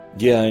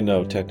Yeah, I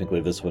know,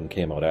 technically this one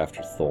came out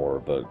after Thor,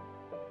 but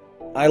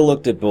I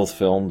looked at both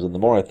films, and the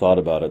more I thought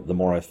about it, the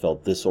more I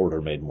felt this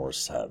order made more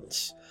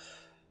sense.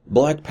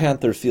 Black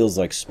Panther feels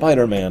like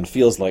Spider-Man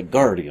feels like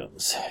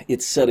Guardians.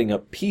 It's setting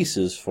up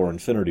pieces for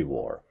Infinity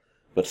War.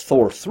 But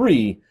Thor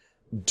 3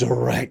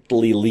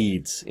 directly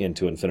leads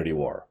into Infinity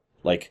War.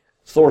 Like,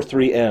 Thor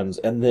 3 ends,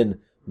 and then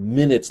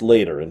minutes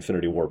later,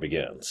 Infinity War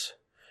begins.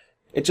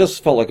 It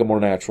just felt like a more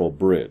natural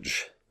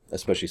bridge,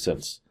 especially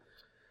since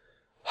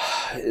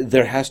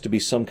there has to be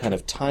some kind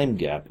of time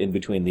gap in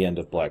between the end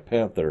of Black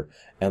Panther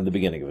and the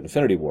beginning of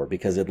Infinity War,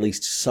 because at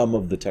least some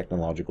of the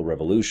technological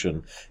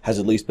revolution has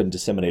at least been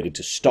disseminated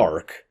to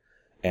Stark,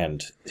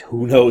 and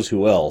who knows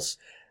who else,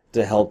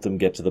 to help them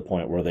get to the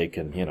point where they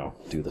can,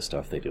 do the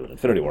stuff they do in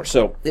Infinity War.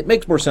 So it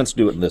makes more sense to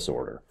do it in this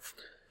order.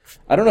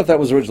 I don't know if that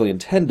was originally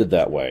intended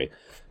that way,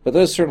 but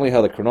that's certainly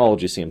how the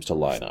chronology seems to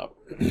line up.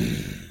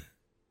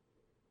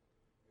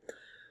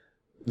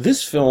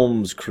 This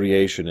film's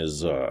creation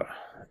is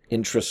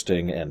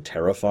interesting and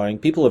terrifying.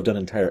 People have done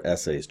entire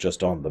essays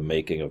just on the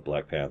making of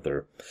Black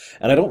Panther.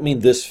 And I don't mean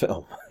this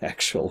film,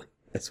 actually,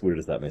 as weird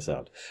as that may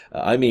sound.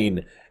 I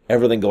mean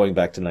everything going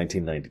back to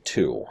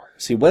 1992.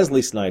 See,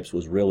 Wesley Snipes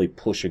was really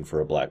pushing for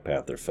a Black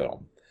Panther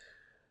film.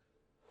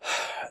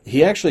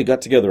 He actually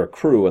got together a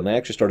crew, and they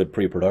actually started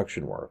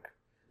pre-production work.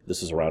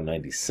 This is around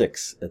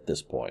 96 at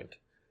this point.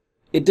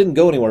 It didn't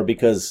go anywhere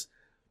because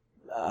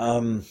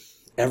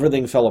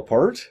everything fell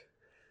apart.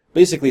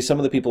 Basically, some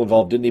of the people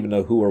involved didn't even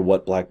know who or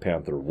what Black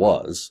Panther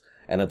was,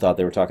 and had thought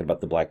they were talking about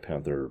the Black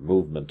Panther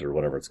movement, or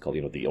whatever it's called,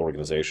 the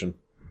organization.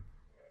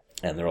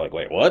 And they were like,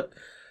 wait, what?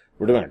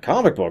 We're doing a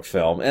comic book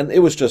film? And it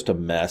was just a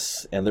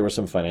mess, and there were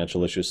some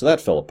financial issues, so that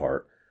fell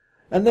apart.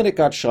 And then it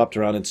got shopped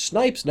around, and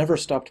Snipes never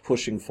stopped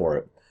pushing for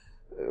it,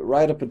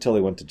 right up until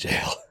he went to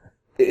jail.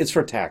 It's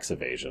for tax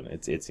evasion.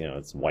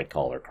 It's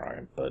white-collar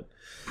crime, but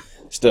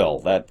still,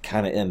 that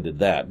kind of ended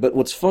that. But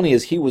what's funny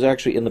is he was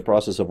actually in the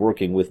process of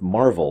working with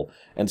Marvel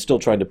and still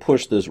trying to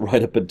push this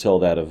right up until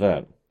that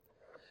event.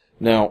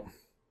 Now,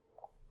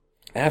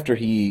 after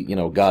he,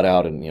 got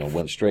out and,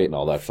 went straight and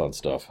all that fun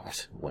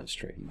stuff, went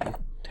straight,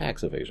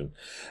 tax evasion.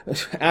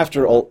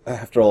 After all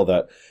of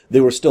that,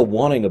 they were still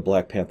wanting a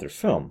Black Panther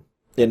film.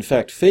 In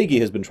fact, Feige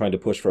has been trying to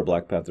push for a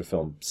Black Panther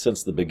film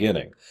since the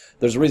beginning.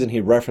 There's a reason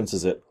he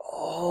references it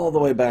all the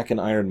way back in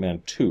Iron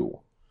Man 2.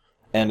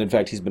 And in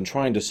fact, he's been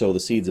trying to sow the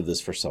seeds of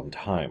this for some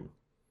time.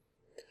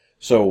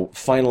 So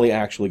finally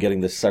actually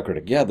getting this sucker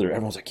together,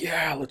 everyone's like,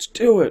 yeah, let's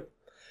do it.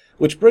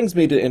 Which brings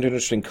me to an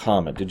interesting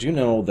comment. Did you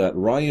know that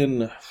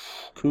Ryan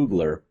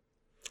Coogler,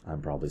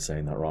 I'm probably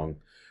saying that wrong,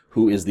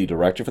 who is the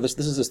director for this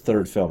is his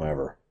third film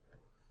ever.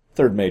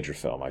 Third major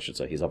film, I should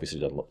say. He's obviously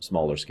done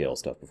smaller scale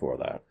stuff before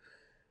that.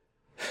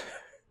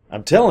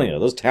 I'm telling you,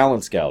 those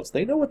talent scouts,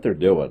 they know what they're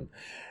doing.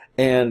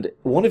 And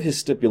one of his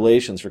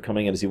stipulations for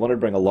coming in is he wanted to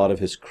bring a lot of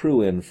his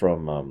crew in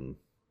from,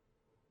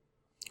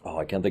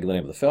 I can't think of the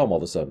name of the film all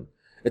of a sudden.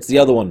 It's the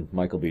other one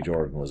Michael B.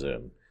 Jordan was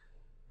in.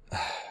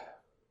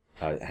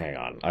 Hang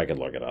on, I could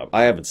look it up.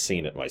 I haven't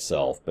seen it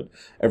myself, but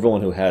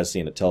everyone who has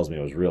seen it tells me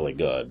it was really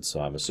good, so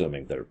I'm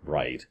assuming they're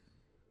right.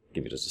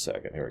 Give me just a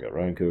second. Here we go.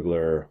 Ryan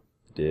Coogler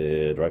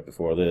did, right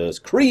before this,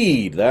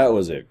 Creed! That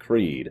was it,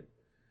 Creed.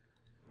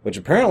 Which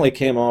apparently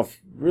came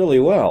off really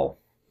well.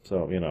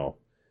 So,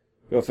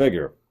 go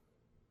figure.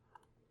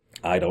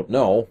 I don't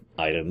know.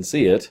 I didn't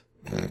see it,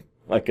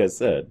 like I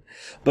said.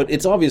 But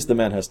it's obvious the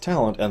man has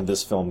talent, and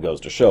this film goes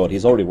to show it.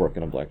 He's already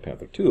working on Black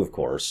Panther 2, of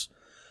course.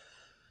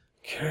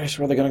 Curious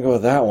where they're going to go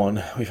with that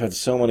one. We've had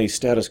so many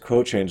status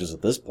quo changes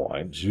at this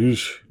point.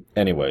 Jeez.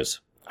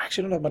 Anyways, I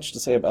actually don't have much to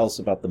say else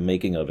about the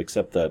making of,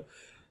 except that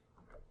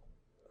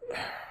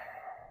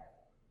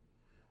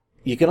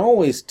you can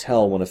always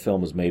tell when a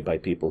film is made by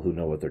people who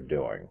know what they're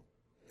doing.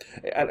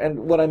 And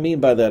what I mean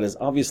by that is,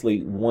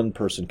 obviously, one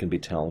person can be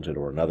talented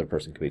or another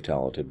person can be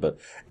talented, but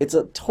it's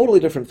a totally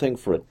different thing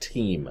for a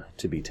team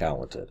to be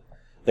talented.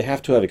 They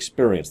have to have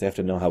experience. They have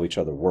to know how each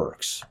other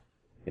works.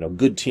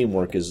 Good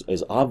teamwork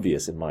is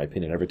obvious, in my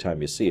opinion, every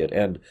time you see it.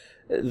 And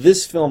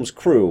this film's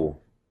crew,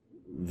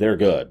 they're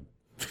good.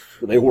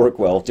 They work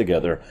well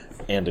together,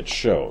 and it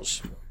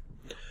shows.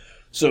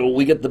 So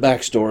we get the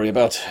backstory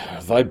about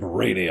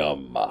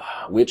vibranium,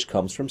 which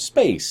comes from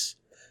space.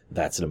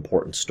 That's an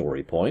important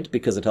story point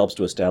because it helps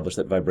to establish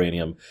that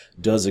vibranium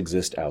does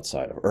exist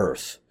outside of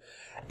Earth.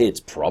 It's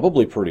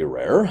probably pretty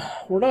rare.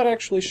 We're not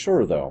actually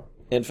sure, though.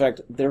 In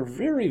fact, they're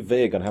very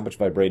vague on how much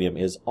vibranium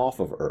is off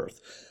of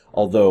Earth,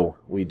 although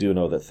we do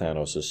know that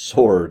Thanos'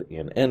 sword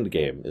in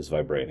Endgame is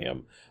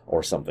vibranium,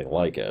 or something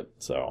like it.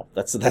 So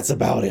that's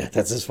about it.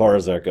 That's as far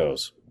as that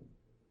goes.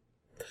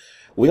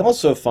 We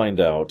also find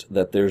out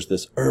that there's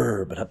this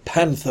herb and a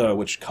panther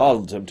which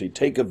caused him to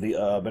take of the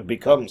herb and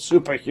become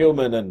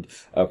superhuman and...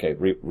 Okay,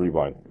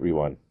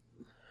 rewind.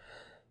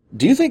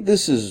 Do you think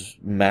this is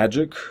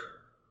magic?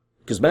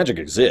 Because magic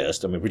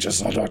exists. I mean, we just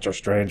saw Doctor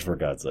Strange, for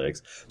God's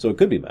sakes. So it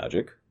could be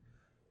magic.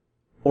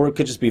 Or it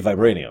could just be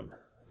vibranium.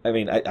 I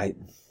mean, I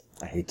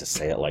hate to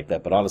say it like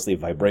that, but honestly,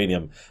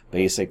 vibranium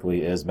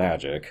basically is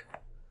magic.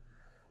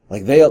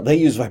 Like, they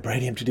use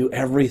vibranium to do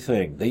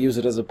everything. They use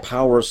it as a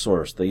power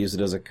source. They use it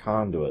as a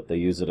conduit. They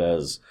use it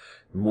as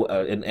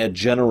a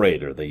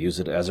generator. They use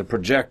it as a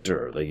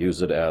projector. They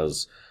use it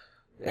as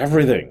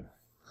everything.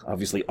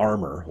 Obviously,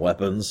 armor,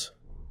 weapons,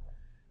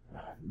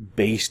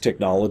 base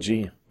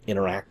technology,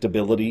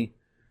 interactability,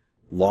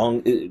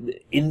 long,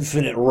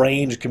 infinite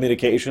range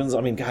communications.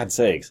 I mean, God's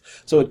sakes.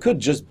 So it could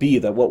just be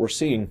that what we're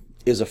seeing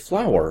is a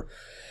flower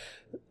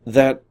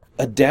that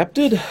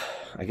adapted,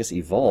 I guess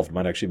evolved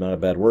might actually be a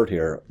bad word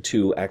here,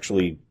 to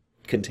actually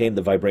contain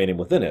the vibranium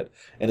within it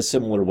in a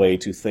similar way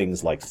to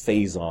things like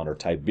phazon or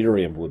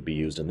tiberium would be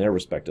used in their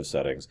respective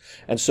settings.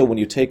 And so when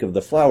you take of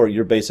the flower,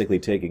 you're basically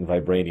taking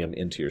vibranium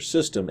into your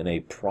system in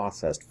a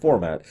processed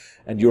format,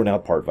 and you're now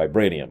part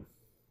vibranium.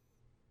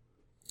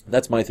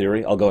 That's my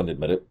theory. I'll go and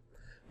admit it.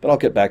 But I'll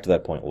get back to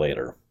that point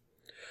later.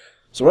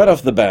 So right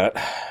off the bat,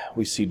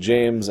 we see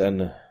James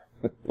and,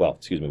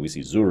 we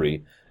see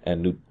Zuri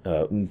and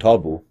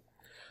Ntabu.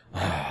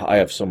 I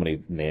have so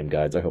many name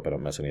guides. I hope I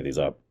don't mess any of these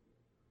up.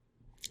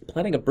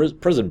 Planning a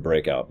prison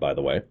breakout, by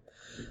the way,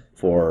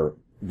 for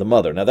the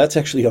mother. Now, that's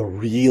actually a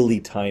really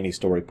tiny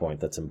story point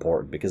that's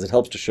important because it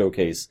helps to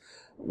showcase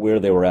where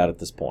they were at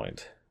this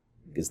point.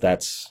 Because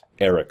that's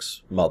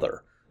Eric's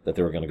mother, that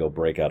they were going to go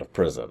break out of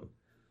prison.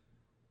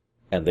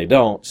 And they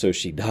don't, so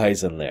she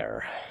dies in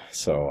there.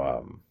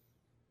 So,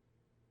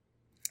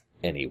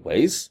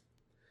 anyways.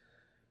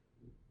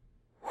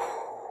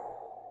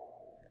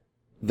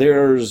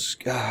 There's,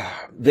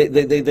 they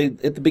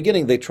at the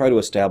beginning, they try to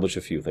establish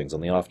a few things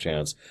on the off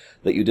chance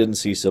that you didn't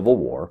see Civil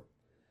War.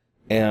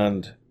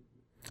 And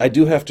I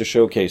do have to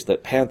showcase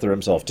that Panther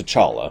himself,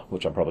 T'Challa,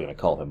 which I'm probably going to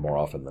call him more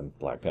often than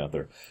Black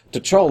Panther,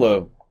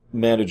 T'Challa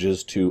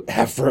manages to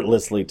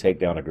effortlessly take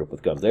down a group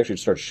with guns. They actually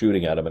start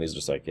shooting at him, and he's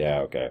just like, yeah,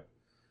 okay.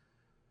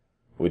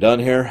 We done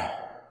here?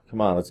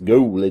 Come on, let's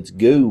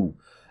go.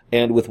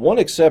 And with one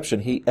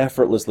exception, he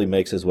effortlessly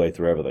makes his way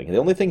through everything. The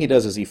only thing he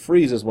does is he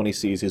freezes when he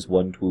sees his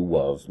one-two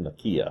of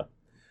Nakia,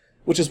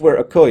 which is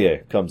where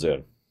Okoye comes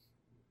in.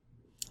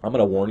 I'm going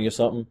to warn you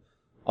something.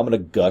 I'm going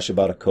to gush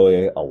about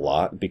Okoye a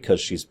lot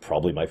because she's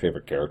probably my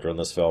favorite character in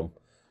this film.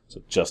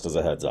 So just as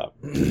a heads up.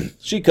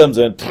 She comes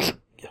in.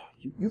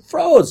 You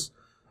froze!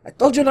 I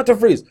told you not to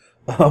freeze!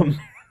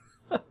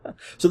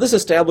 So this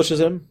establishes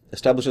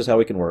how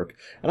he can work.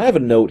 And I have a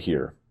note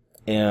here.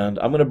 And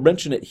I'm going to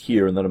mention it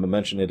here, and then I'm going to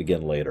mention it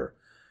again later.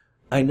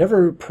 I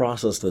never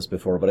processed this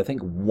before, but I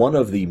think one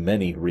of the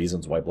many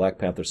reasons why Black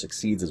Panther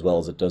succeeds as well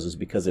as it does is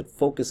because it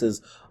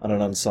focuses on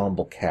an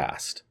ensemble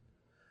cast.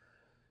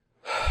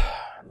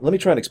 Let me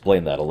try and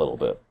explain that a little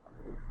bit.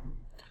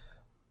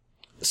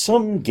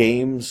 Some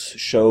games,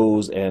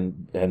 shows,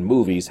 and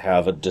movies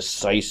have a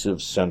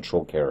decisive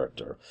central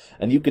character.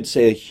 And you could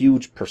say a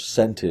huge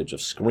percentage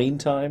of screen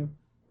time,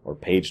 or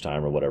page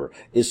time, or whatever,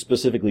 is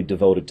specifically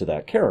devoted to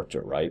that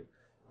character, right?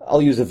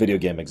 I'll use a video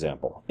game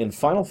example. In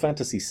Final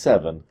Fantasy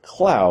VII,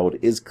 Cloud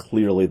is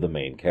clearly the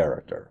main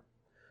character.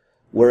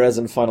 Whereas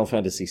in Final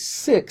Fantasy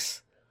VI,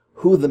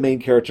 who the main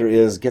character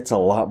is gets a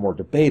lot more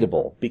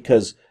debatable,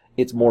 because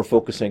it's more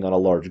focusing on a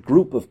large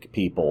group of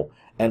people,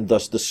 and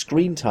thus the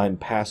screen time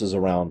passes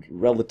around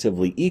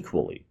relatively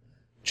equally.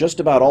 Just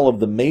about all of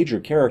the major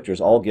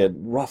characters all get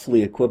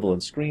roughly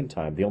equivalent screen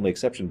time, the only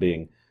exception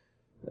being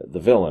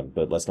the villain,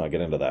 but let's not get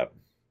into that.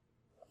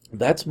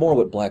 That's more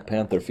what Black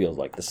Panther feels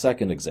like. The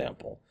second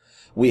example.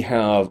 We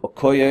have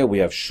Okoye, we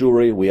have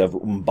Shuri, we have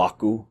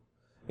M'Baku.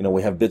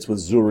 We have bits with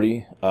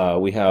Zuri.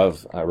 We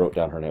have, I wrote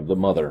down her name, the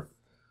mother.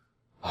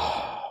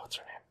 What's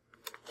her name?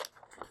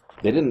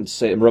 They didn't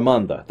say,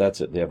 Ramonda,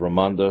 that's it. They have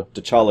Ramonda,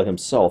 T'Challa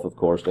himself, of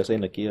course. Did I say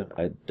Nakia?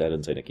 I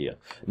didn't say Nakia.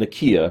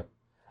 Nakia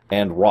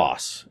and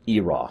Ross,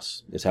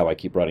 Eros, is how I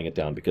keep writing it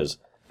down because,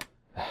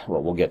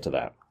 well, we'll get to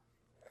that.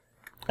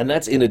 And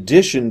that's in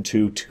addition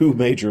to two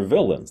major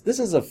villains. This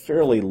is a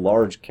fairly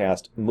large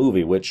cast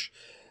movie, which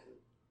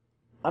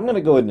I'm going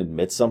to go ahead and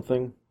admit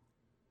something.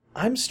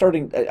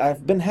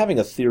 I've been having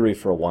a theory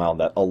for a while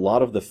that a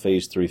lot of the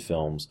Phase 3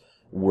 films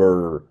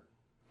were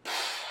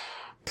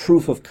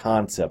proof of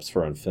concepts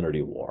for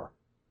Infinity War.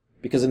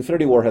 Because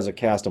Infinity War has a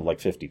cast of like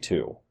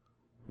 52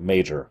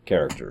 major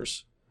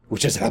characters,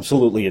 which is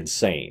absolutely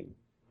insane.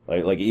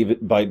 Like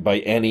even by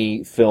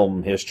any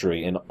film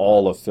history, in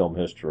all of film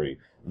history,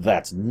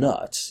 that's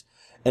nuts.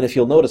 And if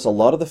you'll notice, a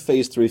lot of the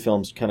Phase 3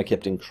 films kind of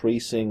kept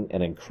increasing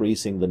and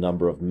increasing the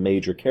number of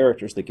major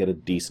characters that get a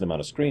decent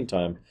amount of screen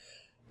time.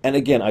 And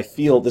again, I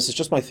feel, this is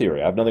just my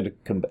theory, I have nothing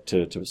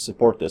to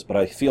support this, but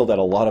I feel that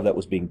a lot of that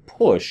was being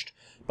pushed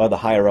by the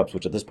higher-ups,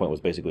 which at this point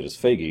was basically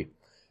just Feige,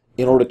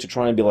 in order to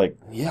try and be like,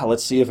 yeah,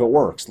 let's see if it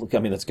works. Look, I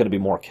mean, it's going to be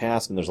more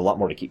cast, and there's a lot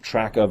more to keep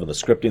track of, and the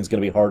scripting's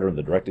going to be harder, and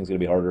the directing's going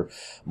to be harder,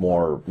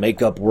 more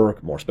makeup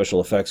work, more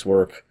special effects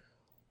work,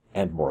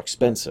 and more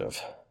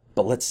expensive.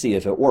 But let's see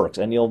if it works.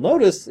 And you'll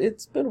notice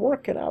it's been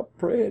working out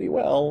pretty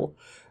well.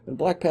 And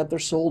Black Panther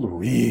sold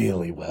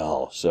really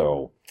well.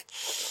 So,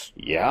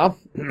 yeah.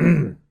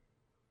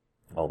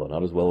 Although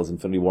not as well as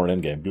Infinity War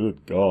and Endgame.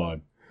 Good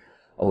God.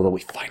 Although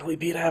we finally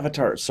beat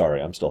Avatar.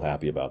 Sorry, I'm still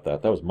happy about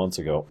that. That was months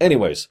ago.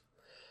 Anyways,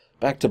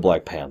 Back to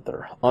Black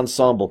Panther.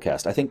 Ensemble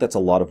cast. I think that's a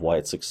lot of why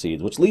it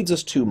succeeds, which leads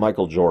us to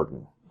Michael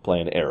Jordan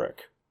playing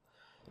Eric.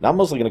 Now, I'm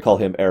mostly going to call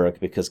him Eric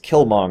because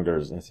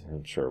Killmonger's...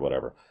 Sure,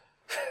 whatever.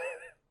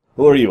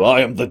 Who are you?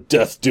 I am the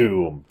Death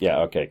Doom. Yeah,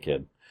 okay,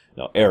 kid.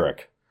 No,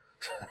 Eric.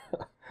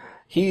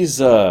 He does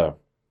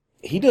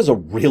a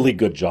really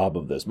good job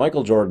of this.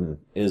 Michael Jordan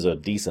is a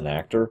decent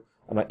actor.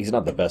 He's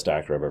not the best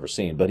actor I've ever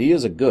seen, but he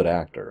is a good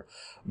actor.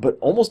 But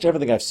almost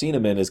everything I've seen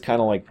him in is kind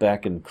of like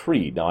back in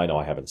Creed. Now, I know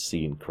I haven't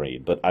seen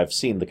Creed, but I've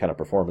seen the kind of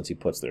performance he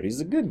puts there.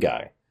 He's a good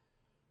guy.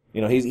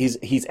 You know,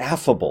 he's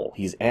affable.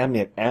 He's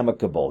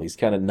amicable. He's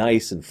kind of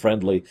nice and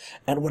friendly.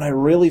 And what I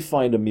really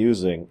find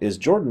amusing is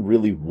Jordan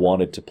really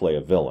wanted to play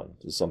a villain.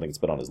 This is something that's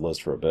been on his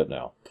list for a bit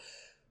now.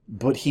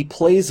 But he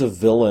plays a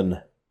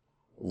villain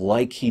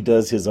like he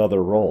does his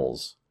other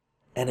roles.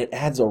 And it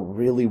adds a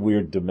really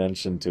weird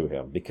dimension to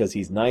him, because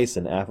he's nice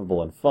and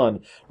affable and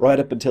fun right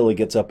up until he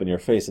gets up in your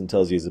face and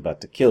tells you he's about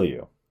to kill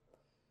you.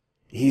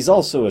 He's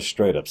also a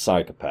straight-up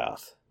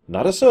psychopath.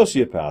 Not a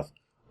sociopath,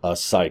 a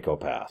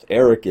psychopath.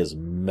 Eric is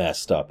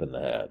messed up in the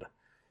head.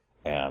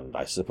 And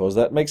I suppose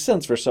that makes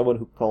sense for someone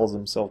who calls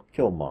himself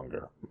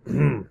Killmonger.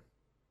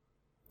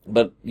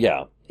 But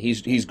yeah,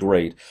 he's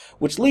great.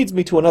 Which leads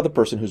me to another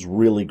person who's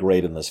really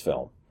great in this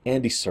film.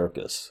 Andy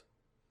Serkis.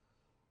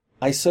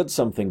 I said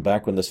something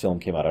back when this film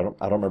came out. I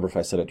don't remember if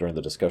I said it during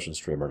the discussion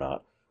stream or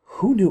not.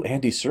 Who knew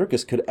Andy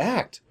Serkis could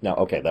act? Now,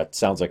 okay, that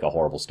sounds like a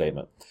horrible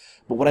statement.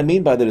 But what I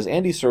mean by that is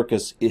Andy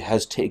Serkis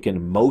has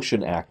taken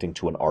motion acting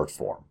to an art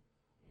form.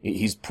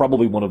 He's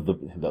probably one of the...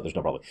 No, there's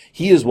no problem.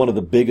 He is one of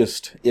the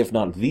biggest, if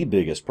not the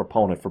biggest,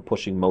 proponent for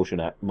pushing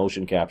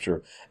motion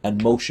capture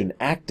and motion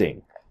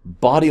acting,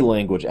 body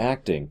language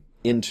acting,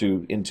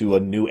 into a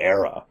new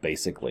era,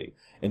 basically.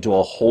 Into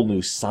a whole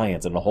new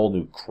science and a whole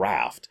new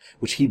craft,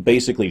 which he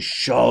basically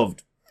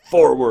shoved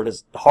forward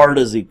as hard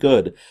as he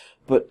could.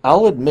 But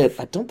I'll admit,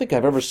 I don't think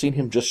I've ever seen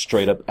him just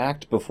straight up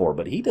act before,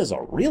 but he does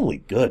a really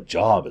good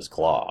job as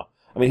Claw.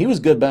 I mean, he was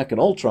good back in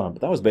Ultron,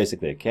 but that was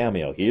basically a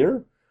cameo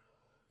here.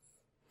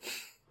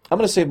 I'm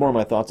going to save more of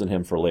my thoughts on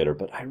him for later,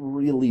 but I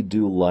really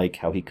do like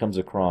how he comes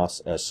across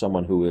as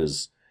someone who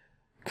is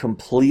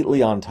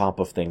completely on top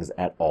of things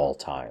at all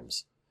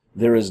times.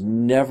 There is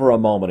never a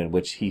moment in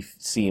which he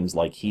seems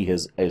like he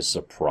is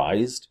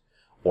surprised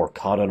or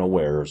caught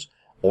unawares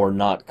or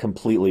not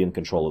completely in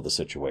control of the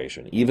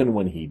situation. Even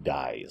when he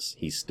dies,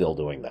 he's still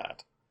doing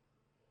that.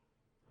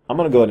 I'm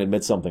going to go ahead and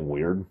admit something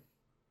weird.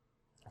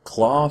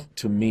 Claw,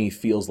 to me,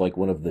 feels like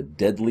one of the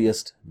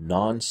deadliest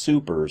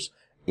non-supers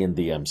in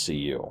the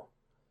MCU.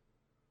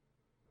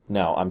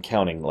 Now, I'm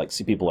counting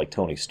people like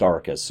Tony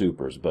Stark as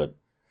supers, but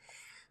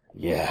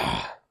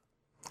yeah...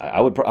 I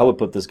would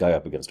put this guy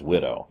up against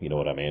Widow, you know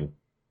what I mean?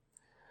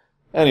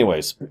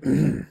 Anyways,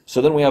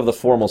 so then we have the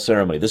formal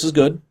ceremony. This is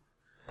good,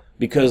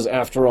 because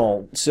after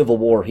all, Civil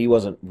War, he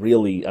wasn't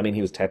really... I mean,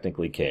 he was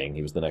technically king,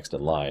 he was the next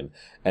in line,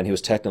 and he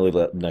was technically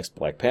the next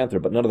Black Panther,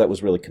 but none of that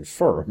was really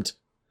confirmed.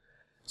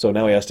 So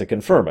now he has to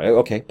confirm it.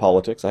 Okay,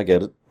 politics, I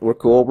get it. We're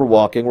cool, we're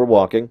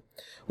walking.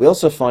 We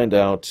also find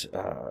out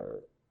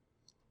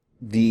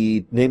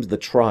the names of the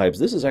tribes.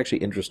 This is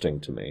actually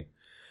interesting to me.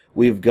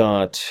 We've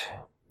got...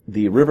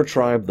 the River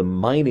Tribe, the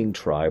Mining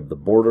Tribe, the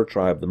Border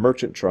Tribe, the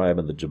Merchant Tribe,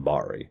 and the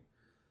Jabari.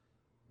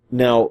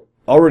 Now,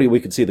 already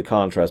we can see the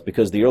contrast,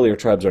 because the earlier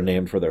tribes are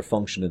named for their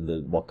function in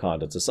the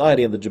Wakandan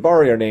society, and the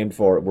Jabari are named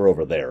for, we're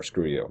over there,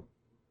 screw you.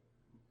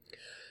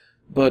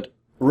 But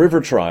River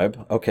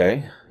Tribe,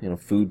 okay,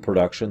 food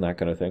production, that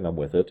kind of thing, I'm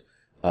with it.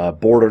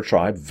 Border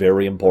Tribe,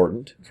 very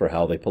important for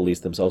how they police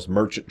themselves.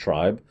 Merchant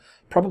Tribe,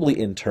 probably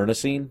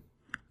internecine,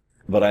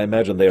 but I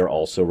imagine they are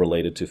also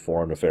related to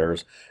foreign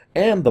affairs.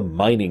 And the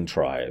Mining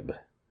Tribe,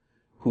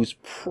 who's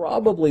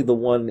probably the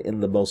one in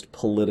the most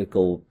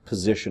political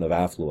position of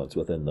affluence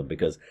within them,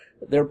 because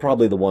they're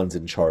probably the ones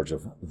in charge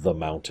of the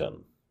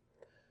mountain.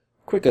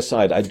 Quick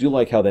aside, I do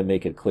like how they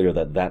make it clear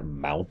that that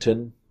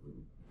mountain,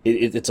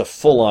 it's a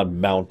full-on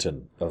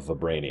mountain of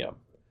vibranium.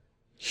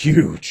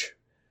 Huge!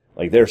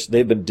 Like,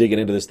 they've been digging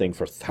into this thing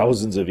for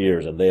thousands of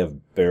years, and they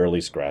have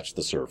barely scratched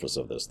the surface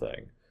of this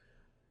thing.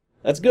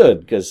 That's good,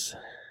 because...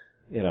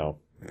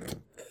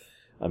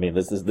 I mean,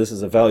 this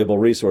is a valuable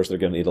resource they're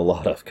going to need a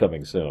lot of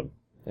coming soon.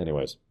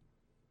 Anyways.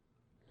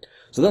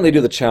 So then they do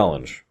the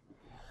challenge.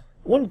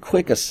 One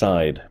quick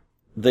aside.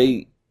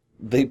 I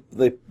know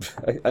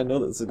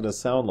this is going to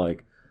sound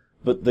like,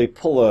 but they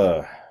pull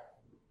a...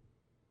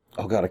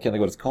 Oh god, I can't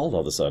think what it's called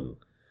all of a sudden.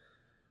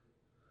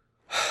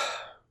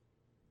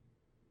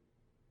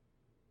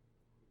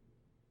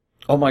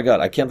 Oh my god,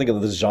 I can't think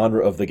of the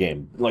genre of the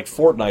game. Like,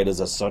 Fortnite is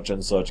a such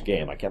and such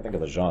game. I can't think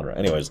of the genre.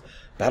 Anyways,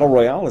 Battle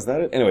Royale, is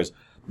that it? Anyways,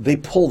 they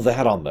pull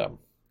that on them.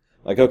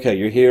 Like, okay,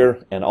 you're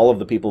here, and all of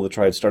the people that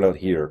tried start out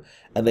here,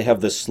 and they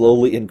have this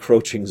slowly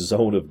encroaching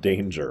zone of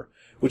danger,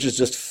 which is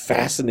just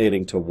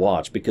fascinating to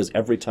watch, because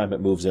every time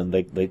it moves in,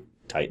 they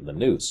tighten the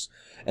noose.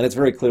 And it's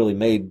very clearly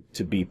made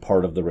to be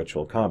part of the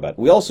ritual combat.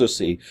 We also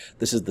see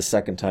this is the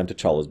second time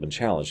T'Challa's been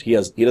challenged. He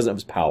doesn't have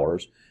his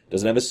powers,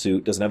 doesn't have his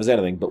suit, doesn't have his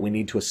anything, but we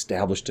need to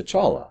establish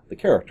T'Challa, the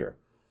character.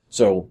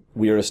 So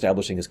we are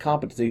establishing his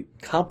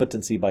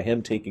competency by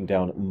him taking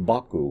down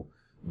M'Baku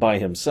by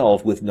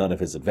himself with none of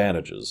his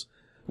advantages,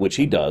 which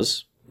he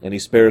does, and he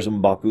spares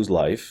M'Baku's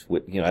life.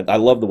 I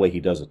love the way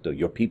he does it, though.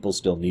 Your people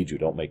still need you.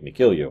 Don't make me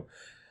kill you.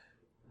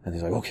 And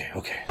he's like, okay.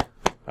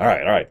 All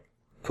right.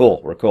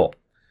 Cool. We're cool.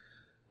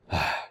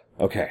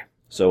 Okay.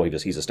 So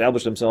he's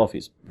established himself.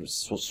 He's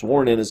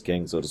sworn in as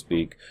king, so to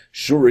speak.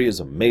 Shuri is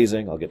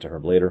amazing. I'll get to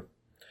her later.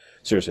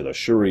 Seriously, though,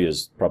 Shuri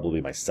is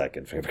probably my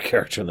second favorite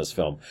character in this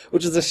film,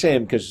 which is a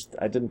shame because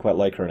I didn't quite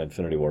like her in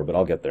Infinity War, but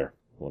I'll get there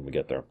when we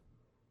get there.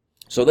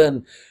 So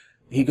then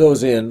he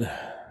goes in,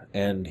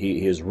 and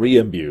he is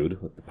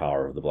re-imbued with the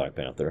power of the Black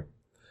Panther,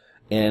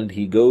 and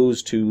he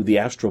goes to the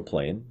astral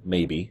plane,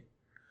 maybe,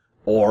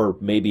 or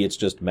maybe it's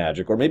just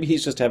magic, or maybe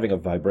he's just having a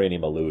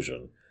vibranium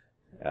illusion.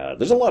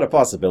 There's a lot of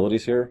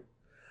possibilities here.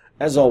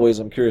 As always,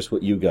 I'm curious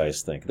what you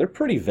guys think. They're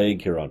pretty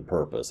vague here on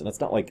purpose, and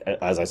it's not like,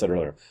 as I said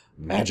earlier,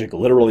 magic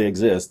literally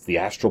exists, the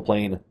astral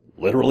plane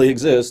literally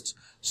exists,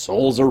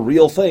 souls are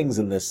real things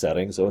in this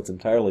setting, so it's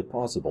entirely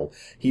possible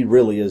he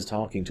really is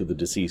talking to the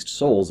deceased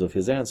souls of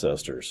his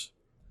ancestors.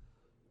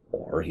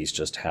 Or he's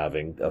just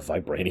having a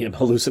vibranium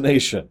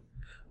hallucination,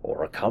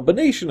 or a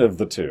combination of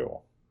the two.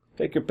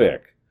 Take your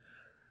pick.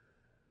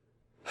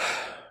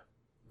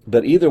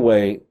 But either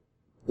way,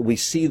 we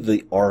see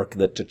the arc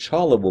that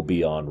T'Challa will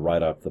be on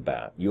right off the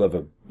bat.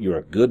 You're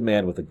a good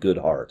man with a good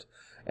heart,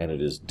 and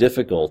it is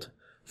difficult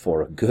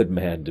for a good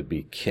man to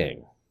be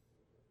king.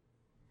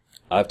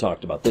 I've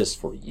talked about this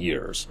for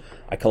years.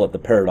 I call it the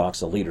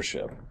paradox of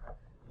leadership.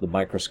 The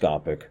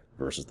microscopic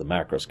versus the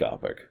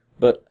macroscopic.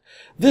 But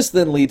this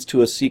then leads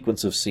to a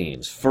sequence of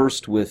scenes.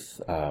 First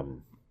with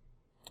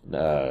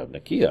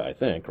Nakia, I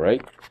think,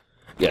 right?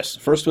 Yes,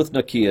 first with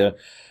Nakia,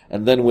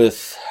 and then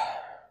with...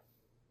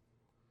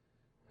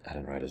 I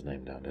didn't write his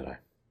name down, did I?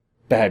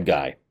 Bad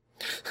guy.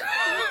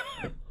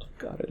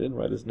 God, I didn't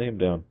write his name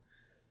down.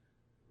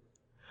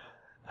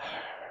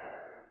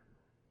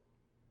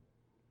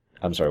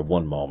 I'm sorry,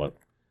 one moment.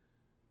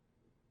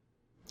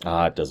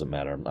 It doesn't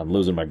matter. I'm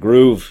losing my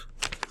groove.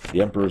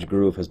 The Emperor's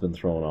groove has been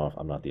thrown off.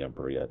 I'm not the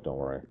Emperor yet, don't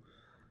worry.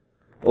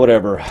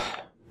 Whatever.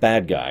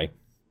 Bad guy.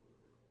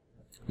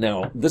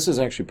 Now, this is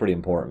actually pretty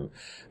important,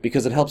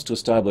 because it helps to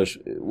establish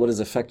what is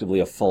effectively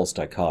a false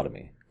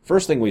dichotomy.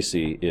 First thing we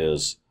see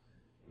is...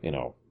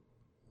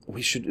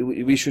 we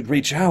should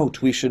reach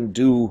out. We should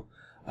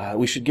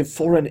give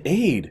foreign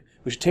aid.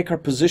 We should take our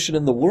position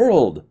in the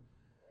world.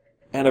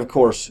 And of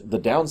course, the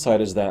downside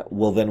is that,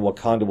 well, then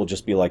Wakanda will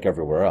just be like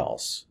everywhere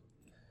else.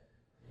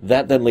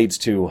 That then leads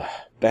to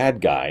bad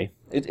guy.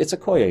 It's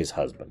Okoye's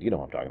husband. You know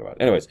what I'm talking about.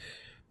 Anyways,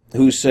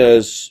 who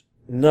says,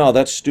 no,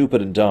 that's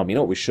stupid and dumb. You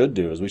know what we should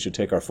do is we should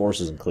take our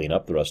forces and clean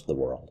up the rest of the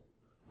world.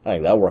 I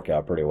think that'll work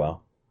out pretty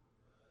well.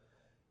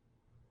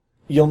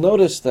 You'll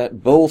notice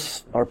that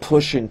both are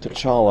pushing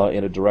T'Challa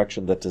in a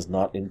direction that does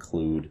not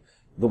include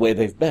the way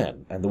they've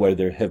been and the way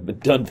they have been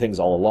done things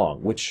all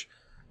along, which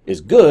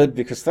is good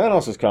because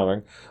Thanos is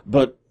coming,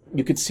 but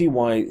you could see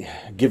why,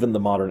 given the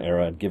modern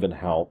era and given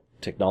how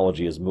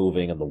technology is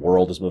moving and the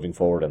world is moving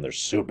forward and there's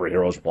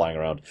superheroes flying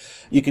around,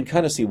 you can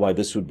kind of see why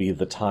this would be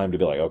the time to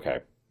be like, okay,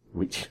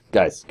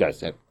 guys,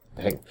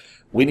 hang,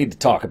 we need to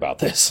talk about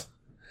this.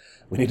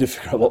 We need to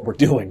figure out what we're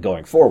doing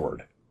going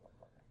forward.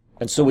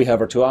 And so we have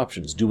our two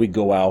options. Do we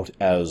go out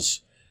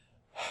as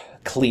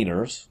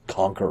cleaners,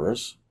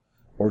 conquerors,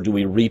 or do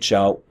we reach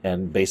out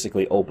and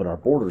basically open our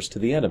borders to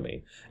the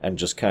enemy and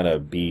just kind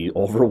of be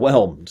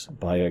overwhelmed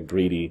by a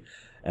greedy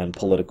and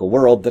political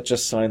world that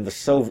just signed the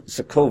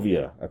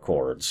Sokovia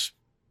Accords?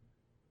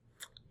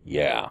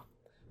 Yeah.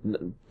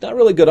 Not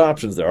really good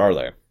options there, are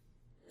they?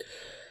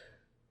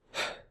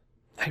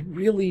 I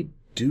really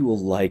do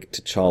like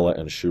T'Challa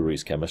and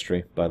Shuri's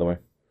chemistry, by the way.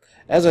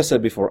 As I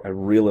said before, I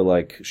really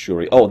like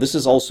Shuri. Oh, this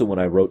is also when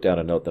I wrote down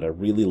a note that I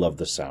really love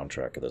the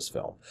soundtrack of this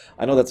film.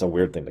 I know that's a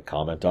weird thing to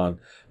comment on,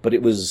 but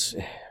it was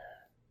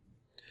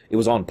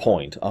on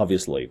point,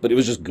 obviously, but it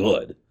was just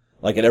good.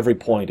 Like, at every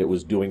point, it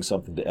was doing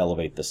something to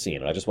elevate the scene,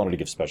 and I just wanted to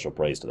give special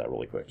praise to that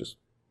really quick. Just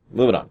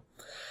moving on.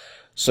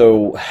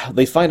 So,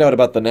 they find out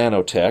about the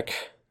nanotech,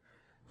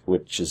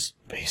 which is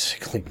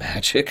basically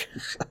magic.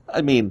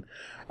 I mean,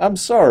 I'm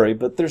sorry,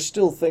 but there's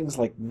still things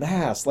like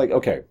mass. Like,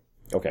 okay.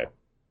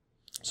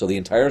 So the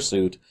entire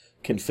suit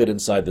can fit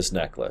inside this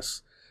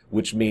necklace,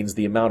 which means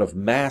the amount of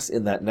mass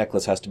in that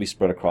necklace has to be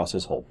spread across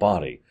his whole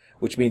body,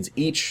 which means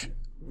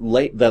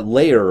that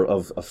layer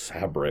of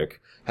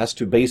fabric has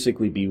to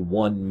basically be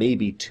 1,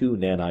 maybe 2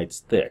 nanites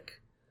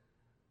thick.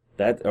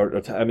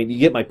 You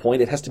get my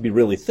point. It has to be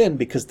really thin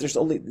because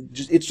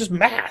it's just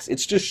mass.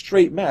 It's just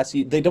straight mass.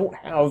 They don't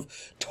have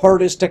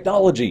TARDIS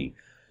technology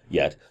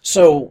yet.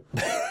 So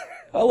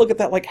I look at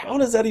that like, how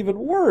does that even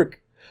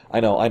work?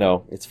 I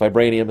know. It's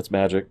vibranium. It's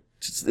magic.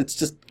 It's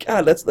just,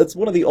 God, that's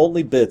one of the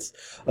only bits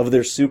of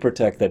their super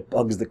tech that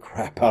bugs the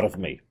crap out of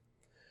me,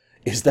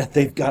 is that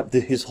they've got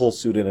his whole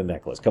suit in a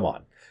necklace. Come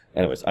on.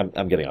 Anyways,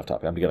 I'm getting off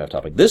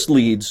topic. This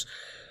leads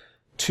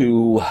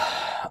to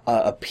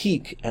a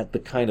peek at the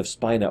kind of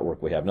spy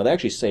network we have. Now, they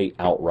actually say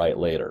outright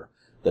later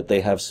that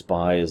they have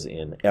spies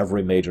in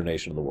every major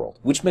nation in the world,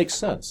 which makes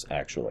sense,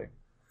 actually.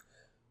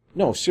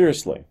 No,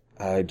 seriously.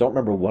 I don't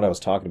remember what I was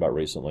talking about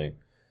recently.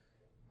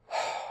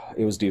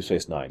 It was Deep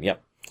Space Nine.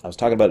 Yep. I was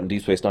talking about it in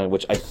Deep Space Nine,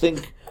 which I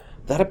think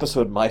that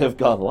episode might have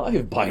gone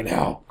live by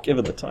now,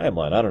 given the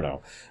timeline. I don't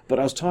know. But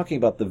I was talking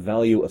about the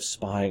value of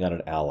spying on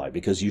an ally,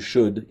 because you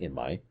should, in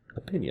my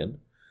opinion,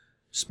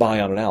 spy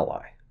on an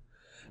ally.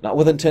 Not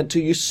with intent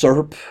to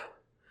usurp,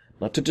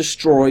 not to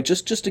destroy,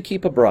 just to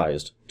keep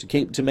abreast,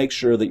 to make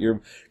sure that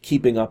you're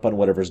keeping up on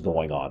whatever's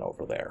going on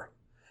over there.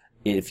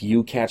 If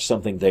you catch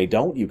something they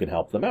don't, you can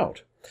help them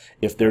out.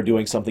 If they're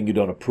doing something you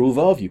don't approve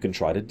of, you can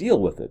try to deal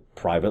with it,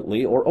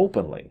 privately or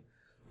openly.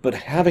 But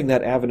having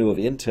that avenue of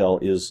intel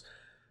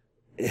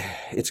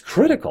it's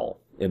critical,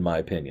 in my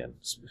opinion.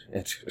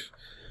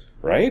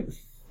 Right?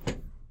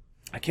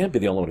 I can't be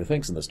the only one who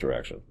thinks in this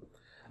direction.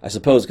 I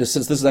suppose, because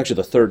since this is actually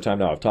the third time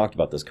now I've talked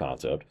about this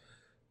concept,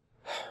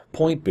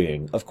 point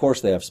being, of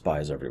course they have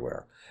spies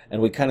everywhere.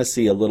 And we kind of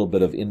see a little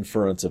bit of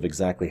inference of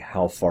exactly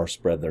how far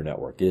spread their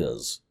network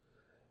is.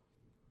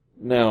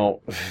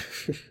 Now,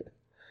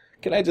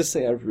 can I just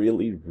say I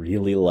really,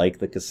 really like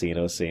the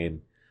casino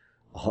scene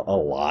a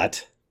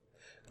lot?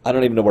 I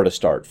don't even know where to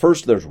start.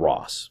 First, there's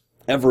Ross.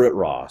 Everett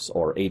Ross,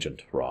 or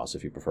Agent Ross,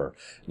 if you prefer.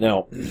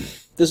 Now,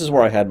 this is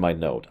where I had my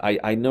note.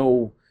 I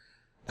know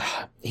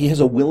he has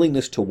a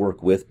willingness to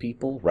work with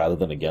people rather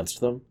than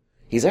against them.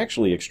 He's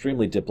actually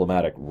extremely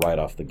diplomatic right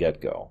off the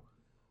get-go.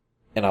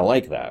 And I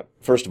like that.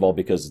 First of all,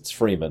 because it's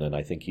Freeman, and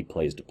I think he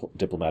plays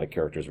diplomatic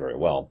characters very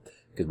well,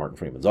 because Martin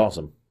Freeman's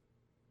awesome.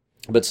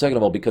 But second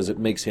of all, because it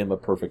makes him a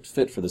perfect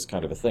fit for this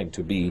kind of a thing,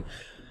 to be,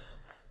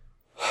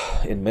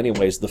 in many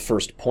ways, the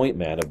first point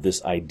man of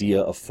this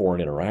idea of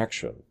foreign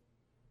interaction.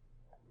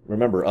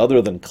 Remember,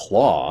 other than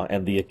Claw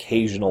and the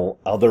occasional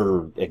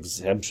other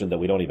exemption that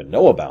we don't even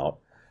know about,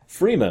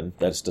 Freeman,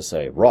 that is to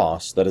say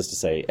Ross, that is to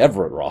say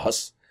Everett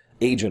Ross,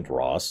 Agent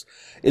Ross,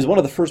 is one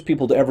of the first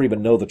people to ever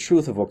even know the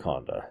truth of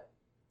Wakanda.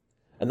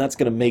 And that's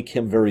going to make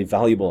him very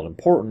valuable and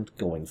important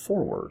going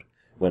forward,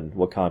 when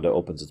Wakanda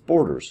opens its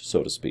borders,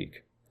 so to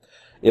speak.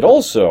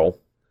 It's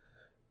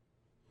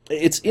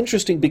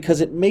interesting because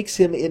it makes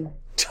him in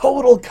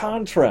total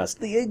contrast,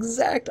 the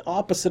exact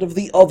opposite of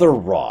the other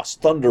Ross,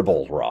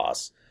 Thunderbolt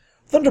Ross.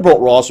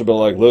 Thunderbolt Ross would be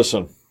like,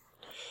 listen,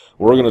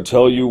 we're going to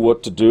tell you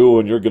what to do,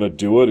 and you're going to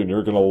do it, and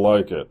you're going to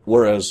like it.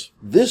 Whereas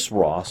this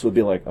Ross would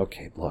be like,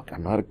 okay, look,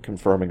 I'm not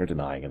confirming or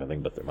denying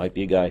anything, but there might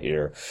be a guy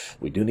here.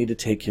 We do need to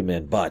take him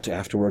in, but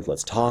afterwards,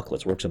 let's talk,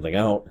 let's work something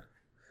out.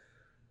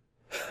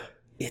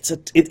 It's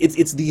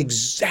the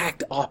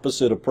exact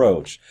opposite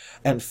approach.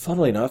 And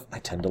funnily enough, I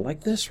tend to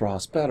like this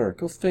Ross better.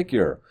 Go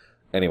figure.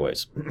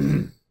 Anyways.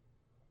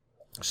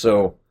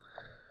 So,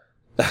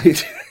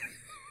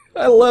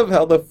 I love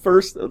how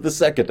the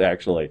second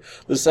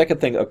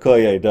thing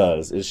Okoye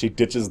does is she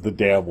ditches the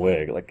damn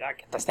wig. Like, I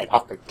get this thing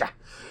off.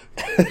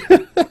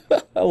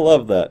 I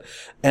love that.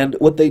 And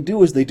what they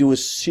do is they do a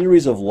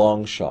series of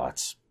long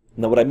shots.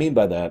 Now, what I mean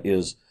by that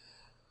is,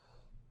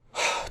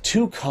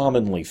 too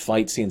commonly,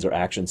 fight scenes or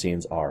action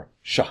scenes are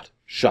shot,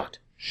 shot,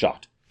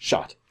 shot,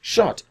 shot,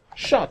 shot,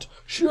 shot,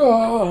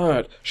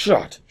 shot,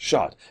 shot,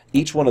 shot.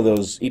 Each one of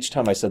those, each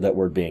time I said that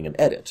word being an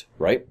edit,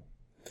 right?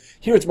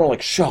 Here it's more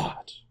like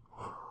shot,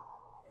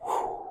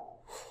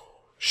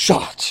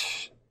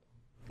 shot,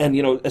 and,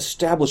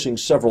 establishing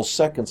several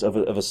seconds of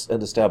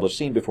an established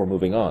scene before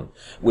moving on,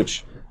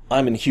 which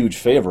I'm in huge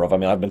favor of. I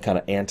mean, I've been kind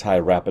of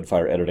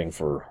anti-rapid-fire editing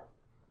for,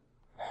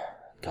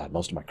 God,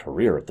 most of my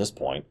career at this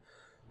point.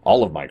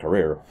 All of my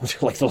career,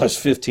 like the last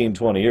 15,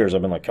 20 years,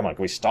 I've been like, come on,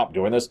 can we stop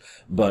doing this?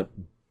 But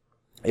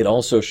it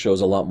also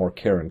shows a lot more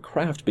care and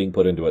craft being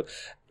put into it.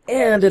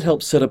 And it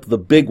helps set up the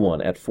big one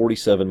at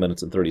 47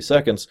 minutes and 30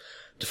 seconds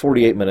to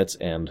 48 minutes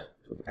and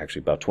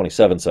actually about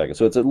 27 seconds.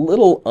 So it's a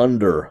little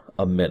under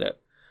a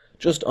minute.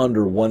 Just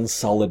under one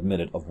solid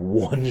minute of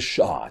one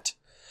shot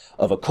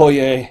of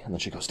Okoye, and then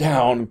she goes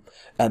down,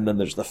 and then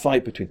there's the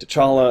fight between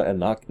T'Challa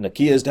and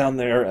Nakia's down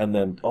there, and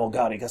then, oh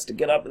god, he has to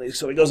get up, and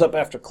so he goes up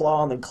after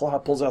Claw, and then Claw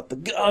pulls out the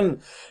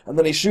gun, and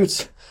then he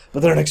shoots,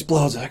 but then it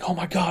explodes, like, oh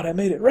my god, I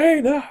made it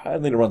rain,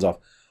 and then he runs off.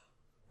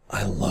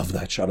 I love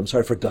that shot. I'm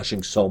sorry for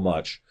gushing so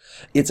much.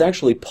 It's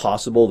actually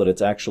possible that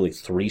it's actually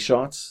 3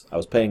 shots.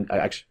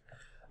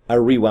 I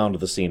rewound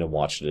the scene and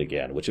watched it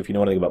again, which if you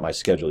know anything about my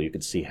schedule, you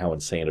can see how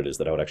insane it is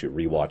that I would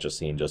actually rewatch a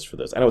scene just for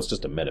this. I know it's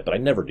just a minute, but I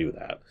never do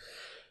that.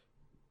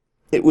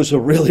 It was a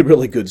really,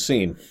 really good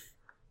scene.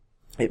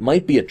 It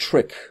might be a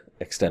trick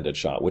extended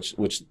shot, which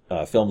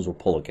films will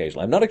pull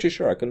occasionally. I'm not actually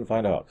sure. I couldn't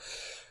find out.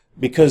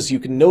 Because you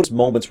can notice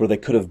moments where they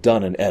could have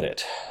done an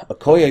edit.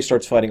 Okoye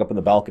starts fighting up on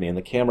the balcony, and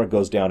the camera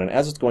goes down, and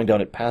as it's going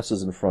down, it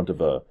passes in front of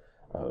a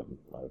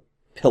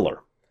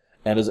pillar.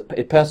 And as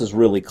it passes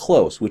really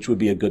close, which would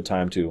be a good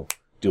time to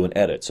do an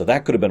edit. So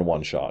that could have been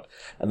one shot.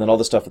 And then all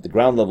the stuff at the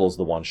ground level is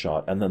the one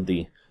shot, and then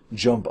the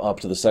jump up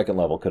to the second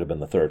level could have been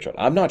the third shot.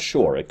 I'm not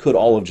sure. It could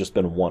all have just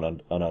been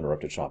one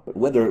uninterrupted shot. But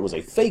whether it was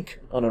a fake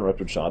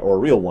uninterrupted shot or a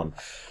real one,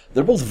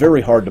 they're both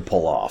very hard to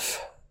pull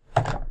off.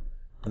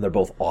 And they're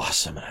both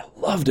awesome, and I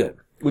loved it.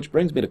 Which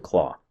brings me to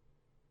Claw.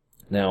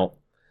 Now,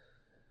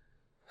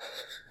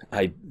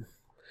 I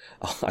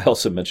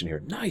also mention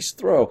here, nice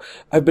throw.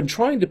 I've been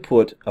trying to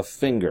put a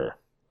finger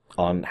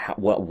on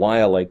why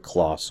I like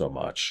Claw so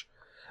much,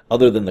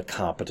 other than the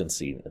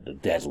competency, the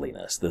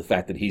deadliness, the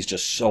fact that he's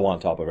just so on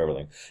top of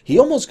everything. He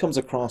almost comes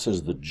across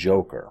as the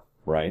Joker,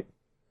 right?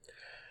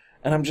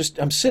 And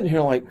I'm sitting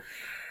here like,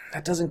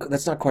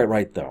 that's not quite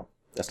right, though.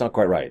 That's not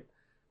quite right.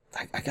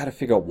 I got to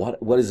figure out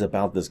what is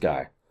about this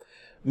guy.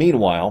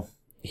 Meanwhile,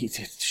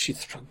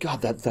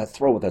 God, that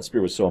throw with that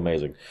spear was so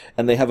amazing.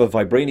 And they have a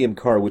vibranium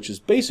car which is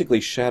basically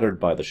shattered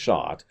by the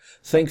shot.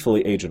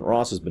 Thankfully, Agent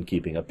Ross has been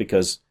keeping it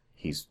because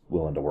he's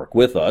willing to work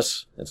with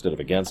us instead of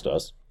against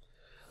us.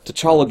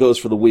 T'Challa goes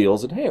for the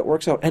wheels, and hey, it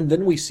works out. And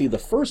then we see the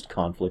first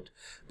conflict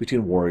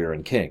between Warrior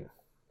and King.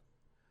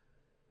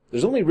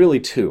 There's only really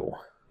two,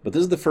 but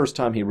this is the first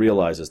time he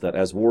realizes that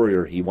as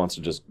Warrior, he wants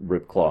to just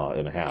rip Claw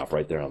in half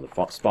right there on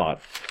the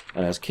spot,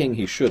 and as King,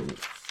 he shouldn't.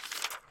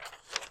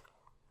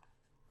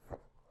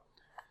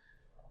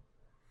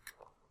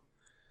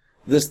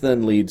 This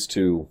then leads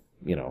to,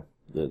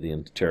 the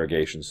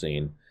interrogation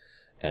scene,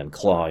 and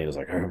Claw is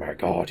like, oh my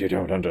God, you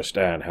don't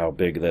understand how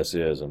big this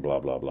is, and blah,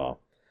 blah, blah.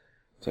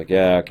 It's like,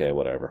 yeah, okay,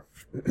 whatever.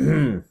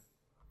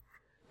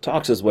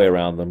 Talks his way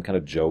around them, kind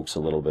of jokes a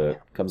little bit,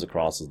 comes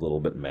across as a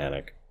little bit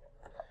manic.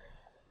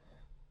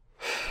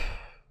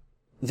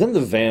 Then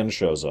the van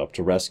shows up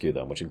to rescue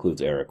them, which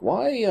includes Eric.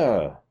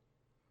 Why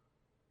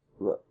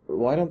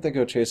don't they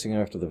go chasing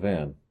after the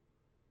van?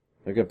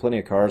 They've got plenty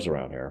of cars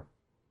around here.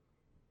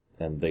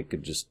 And they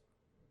could just...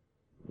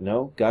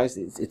 No, guys,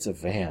 it's a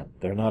van.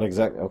 They're not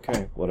exactly...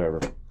 Okay, whatever.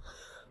 So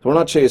we're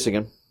not chasing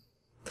him.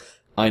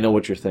 I know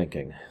what you're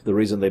thinking. The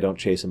reason they don't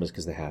chase him is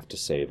because they have to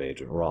save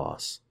Agent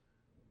Ross.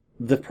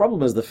 The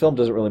problem is the film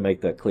doesn't really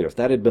make that clear. If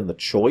that had been the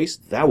choice,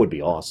 that would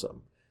be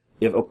awesome.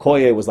 If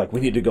Okoye was like,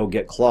 we need to go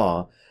get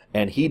Claw,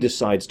 and he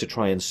decides to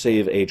try and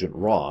save Agent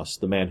Ross,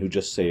 the man who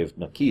just saved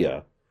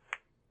Nakia,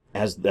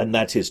 and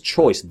that's his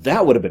choice,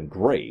 that would have been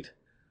great.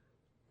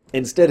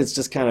 Instead, it's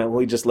just kind of,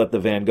 we just let the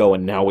van go,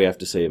 and now we have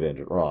to save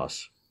Agent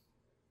Ross.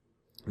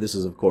 This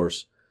is, of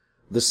course,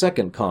 the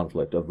second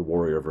conflict of the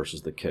Warrior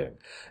versus the King.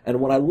 And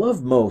what I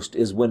love most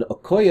is when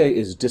Okoye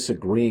is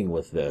disagreeing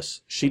with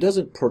this, she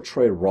doesn't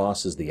portray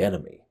Ross as the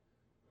enemy.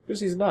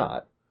 Because he's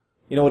not.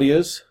 You know what he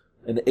is?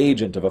 An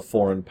agent of a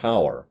foreign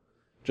power.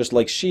 Just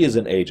like she is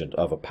an agent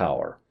of a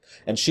power.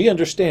 And she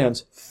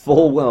understands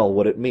full well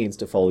what it means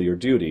to follow your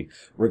duty,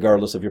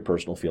 regardless of your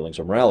personal feelings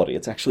or morality.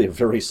 It's actually a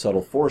very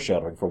subtle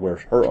foreshadowing for where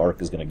her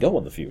arc is going to go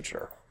in the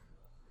future.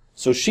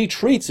 So she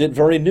treats it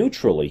very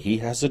neutrally. He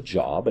has a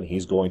job, and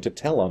he's going to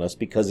tell on us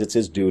because it's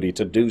his duty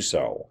to do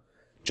so.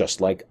 Just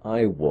like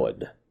I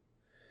would.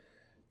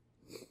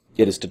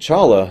 It is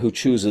T'Challa who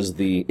chooses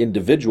the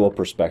individual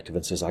perspective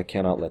and says, I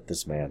cannot let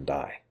this man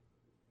die.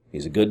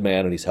 He's a good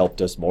man, and he's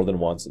helped us more than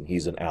once, and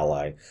he's an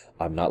ally.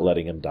 I'm not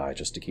letting him die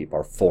just to keep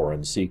our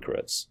foreign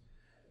secrets.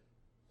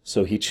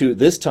 So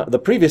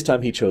the previous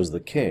time he chose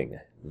the King.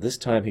 This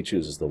time he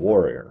chooses the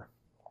Warrior.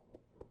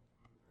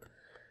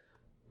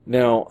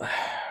 Now,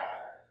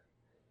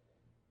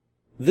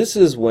 this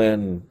is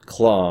when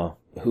Claw,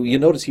 who you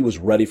notice he was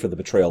ready for the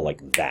betrayal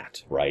like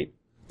that, right?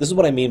 This is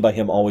what I mean by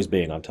him always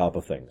being on top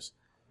of things.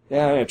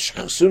 Yeah,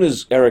 as soon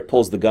as Eric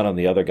pulls the gun on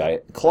the other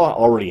guy, Claw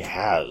already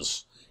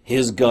has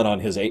his gun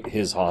on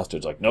his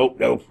hostage. Like, nope,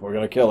 we're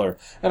going to kill her.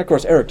 And of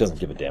course, Eric doesn't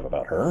give a damn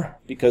about her,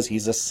 because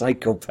he's a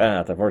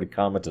psychopath. I've already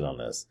commented on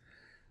this.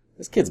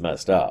 This kid's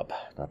messed up.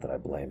 Not that I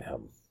blame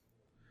him.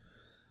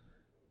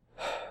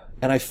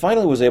 And I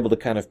finally was able to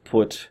kind of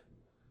put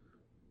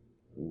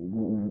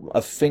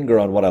a finger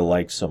on what I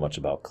like so much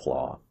about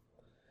Claw.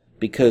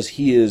 Because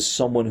he is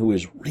someone who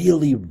is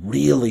really,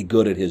 really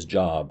good at his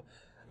job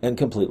and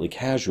completely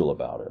casual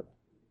about it.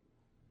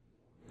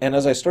 And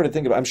as I started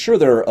thinking about it, I'm sure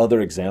there are other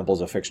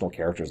examples of fictional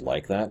characters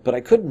like that, but I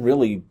couldn't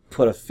really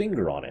put a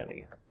finger on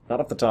any. Not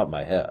off the top of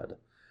my head.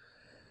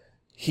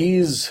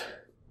 He's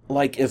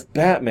like if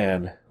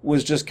Batman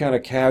was just kind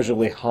of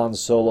casually Han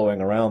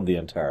Soloing around the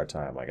entire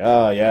time. Like,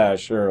 yeah,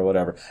 sure,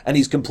 whatever. And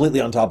he's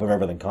completely on top of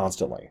everything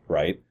constantly,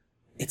 right?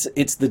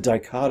 It's the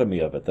dichotomy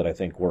of it that I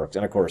think works.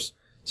 And of course,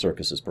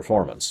 Serkis's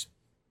performance.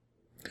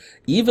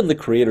 Even the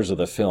creators of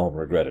the film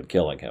regretted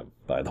killing him,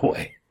 by the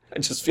way. I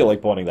just feel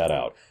like pointing that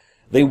out.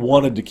 They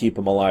wanted to keep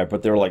him alive,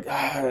 but they were like,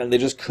 and they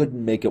just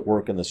couldn't make it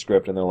work in the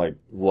script, and they're like,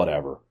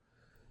 whatever,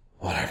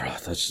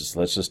 let's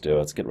just do it,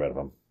 let's get rid of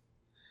him.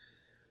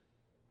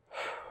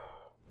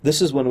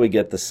 This is when we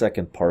get the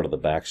second part of the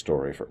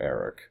backstory for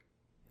Eric,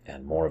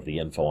 and more of the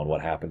info on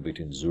what happened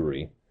between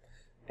Zuri,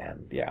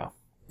 and yeah,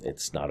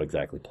 it's not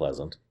exactly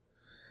pleasant.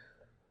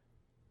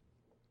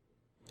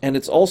 And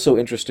it's also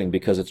interesting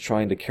because it's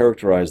trying to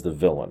characterize the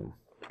villain.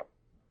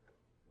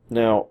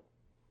 Now,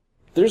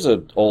 there's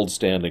an old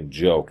standing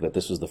joke that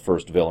this was the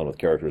first villain with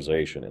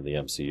characterization in the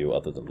MCU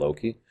other than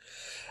Loki.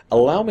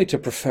 Allow me to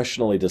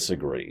professionally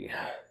disagree.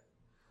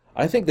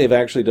 I think they've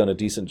actually done a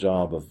decent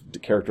job of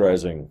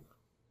characterizing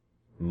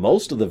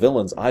most of the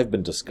villains I've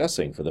been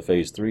discussing for the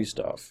Phase 3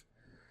 stuff.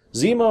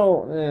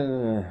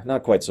 Zemo,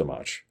 not quite so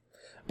much.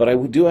 But I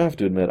do have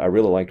to admit, I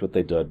really liked what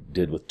they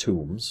did with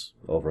Tooms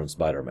over in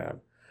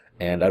Spider-Man.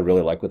 And I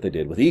really like what they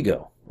did with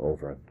Ego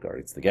over in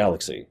Guardians of the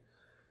Galaxy.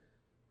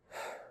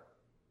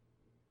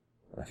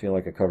 I feel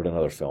like I covered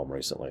another film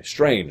recently.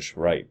 Strange,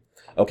 right.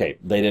 Okay,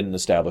 they didn't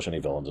establish any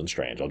villains in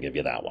Strange. I'll give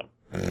you that one.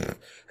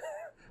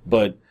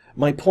 But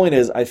my point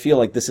is, I feel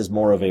like this is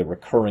more of a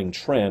recurring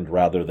trend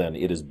rather than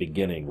it is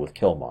beginning with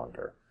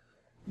Killmonger.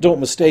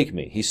 Don't mistake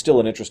me. He's still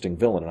an interesting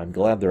villain, and I'm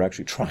glad they're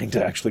actually trying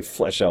to actually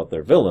flesh out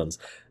their villains,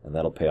 and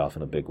that'll pay off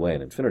in a big way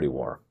in Infinity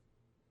War.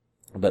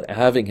 But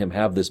having him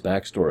have this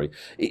backstory,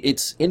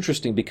 it's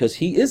interesting because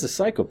he is a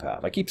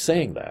psychopath. I keep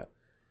saying that.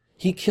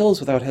 He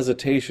kills without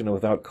hesitation and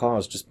without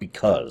cause just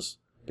because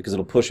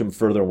it'll push him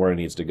further where he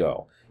needs to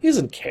go. He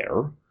doesn't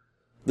care.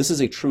 This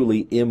is a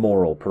truly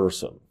immoral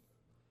person.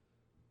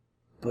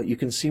 But you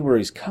can see where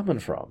he's coming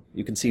from.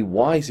 You can see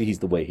why he's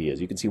the way he is.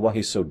 You can see why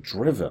he's so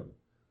driven.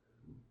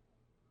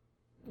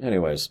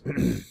 Anyways,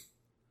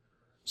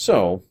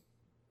 so,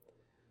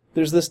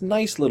 there's this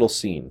nice little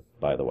scene,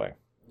 by the way,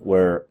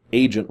 where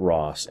Agent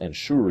Ross and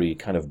Shuri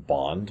kind of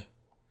bond.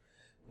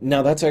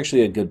 Now, that's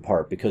actually a good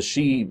part, because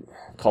she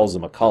calls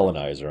him a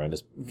colonizer and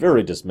is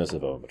very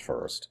dismissive of him at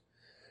first.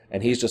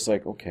 And he's just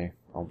like, okay,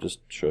 I'll just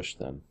shush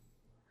then. And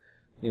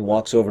he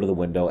walks over to the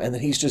window, and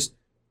then he's just,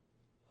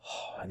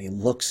 and he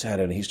looks at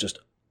it, and he's just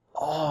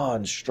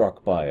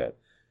awe-struck by it.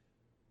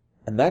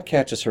 And that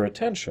catches her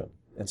attention.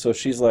 And so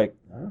she's like,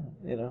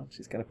 oh,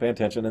 she's kind of paying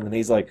attention. And then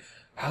he's like,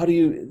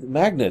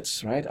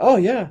 magnets, right? Oh,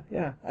 yeah.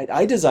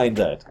 I designed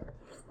that.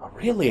 Oh,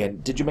 really?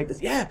 And did you make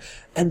this? Yeah.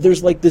 And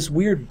there's like this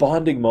weird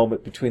bonding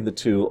moment between the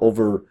two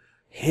over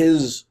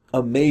his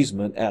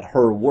amazement at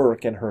her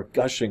work and her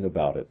gushing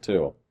about it,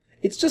 too.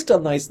 It's just a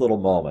nice little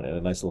moment and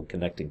a nice little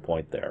connecting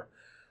point there.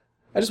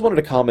 I just wanted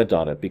to comment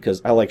on it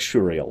because I like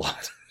Shuri a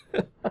lot.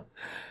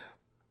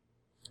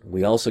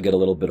 We also get a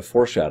little bit of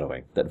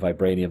foreshadowing that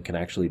vibranium can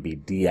actually be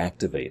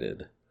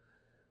deactivated.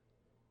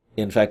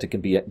 In fact, it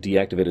can be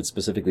deactivated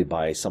specifically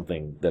by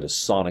something that is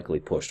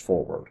sonically pushed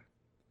forward.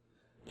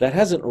 That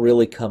hasn't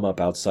really come up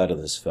outside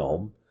of this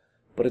film,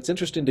 but it's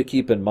interesting to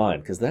keep in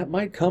mind, because that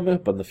might come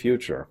up in the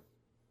future.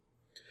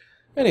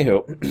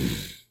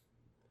 Anywho,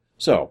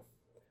 so,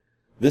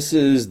 this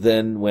is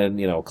then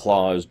when,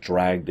 Claw is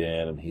dragged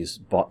in, and he's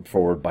brought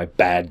forward by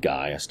Bad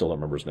Guy. I still don't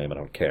remember his name, I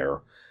don't care.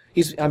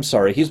 I'm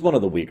sorry, he's one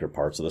of the weaker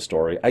parts of the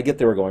story. I get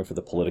they were going for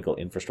the political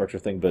infrastructure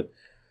thing, but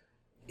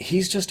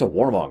he's just a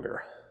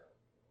warmonger.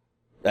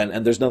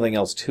 And there's nothing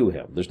else to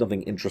him. There's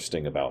nothing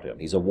interesting about him.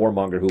 He's a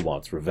warmonger who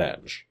wants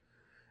revenge.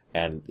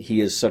 And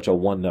he is such a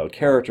one-note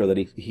character that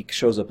he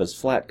shows up as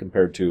flat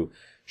compared to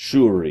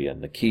Shuri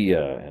and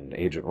Nakia and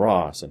Agent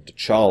Ross and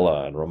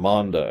T'Challa and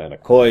Ramonda and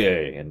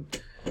Okoye and...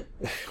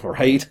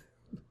 right?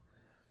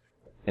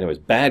 Anyways,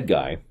 Bad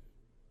Guy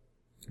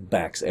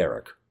backs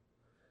Eric.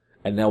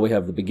 And now we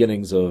have the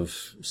beginnings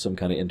of some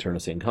kind of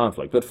internecine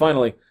conflict. But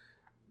finally,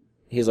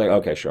 he's like,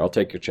 okay, sure, I'll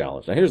take your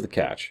challenge. Now here's the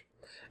catch.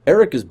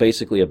 Eric is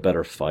basically a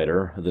better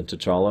fighter than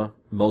T'Challa,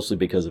 mostly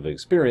because of his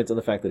experience and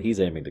the fact that he's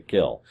aiming to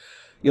kill.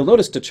 You'll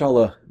notice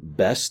T'Challa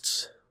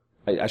bests,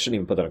 I shouldn't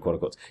even put that in quote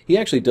unquote, he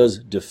actually does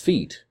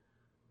defeat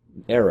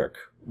Eric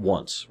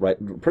once,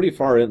 right, pretty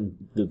far in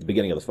the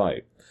beginning of the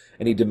fight.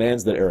 And he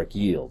demands that Eric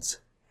yields.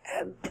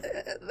 And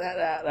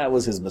that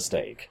was his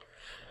mistake.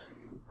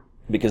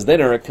 Because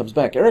then Eric comes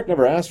back. Eric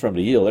never asked for him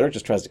to yield. Eric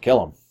just tries to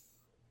kill him.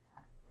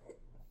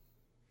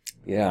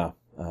 Yeah.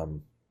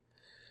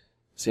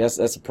 See,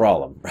 that's a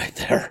problem right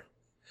there.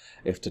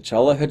 If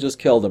T'Challa had just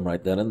killed him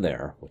right then and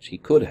there, which he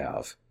could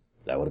have,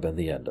 that would have been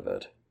the end of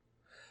it.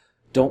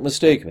 Don't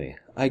mistake me.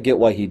 I get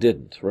why he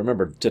didn't.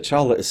 Remember,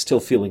 T'Challa is still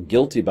feeling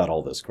guilty about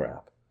all this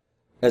crap.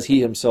 As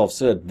he himself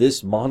said,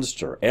 this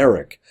monster,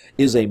 Eric,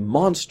 is a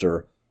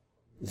monster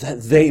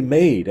that they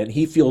made, and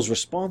he feels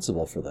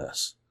responsible for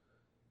this.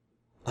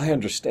 I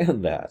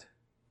understand that.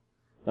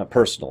 Not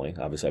personally,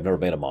 obviously, I've never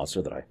made a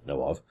monster that I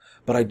know of,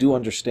 but I do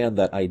understand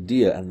that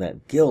idea and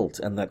that guilt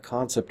and that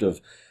concept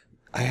of,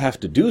 I have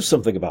to do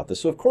something about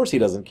this, so of course he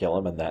doesn't kill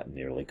him, and that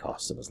nearly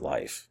costs him his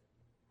life.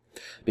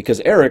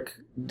 Because Eric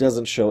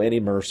doesn't show any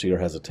mercy or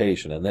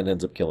hesitation, and then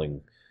ends up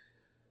killing...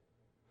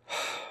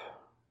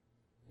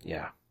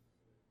 yeah.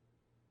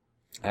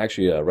 I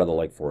actually rather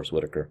like Forrest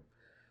Whitaker.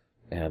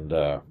 And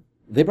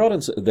they brought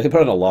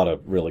in a lot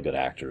of really good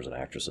actors and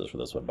actresses for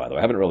this one, by the way.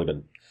 I haven't really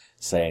been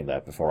saying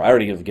that before. I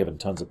already have given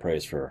tons of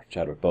praise for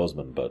Chadwick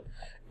Boseman, but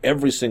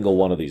every single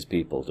one of these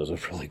people does a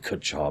really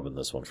good job in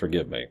this one.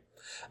 Forgive me.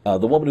 The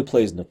woman who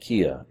plays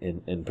Nakia,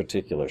 in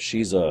particular,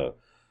 she's got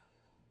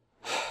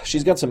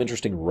some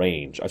interesting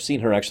range. I've seen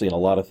her actually in a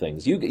lot of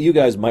things. You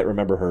guys might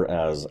remember her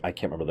as, I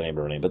can't remember the name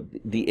of her name, but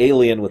the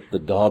alien with the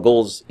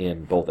goggles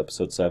in both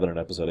Episode 7 and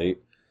Episode 8.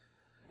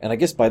 And I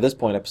guess by this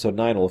point, Episode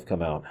 9 will have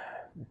come out.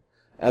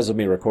 As of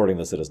me recording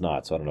this, it is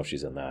not, so I don't know if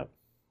she's in that.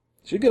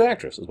 She's a good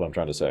actress, is what I'm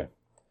trying to say.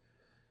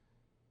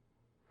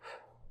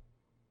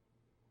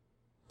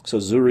 So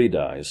Zuri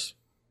dies.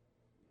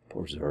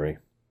 Poor Zuri.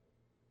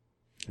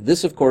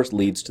 This, of course,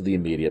 leads to the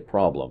immediate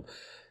problem.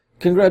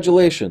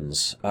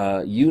 Congratulations,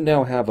 you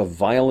now have a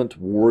violent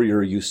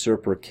warrior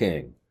usurper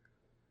king.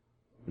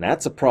 And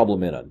that's a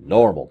problem in a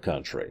normal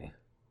country.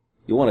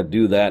 You want to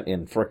do that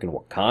in frickin'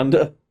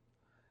 Wakanda?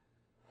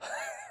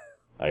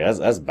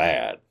 That's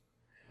bad.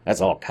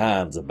 That's all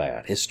kinds of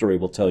bad. History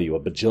will tell you a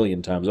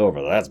bajillion times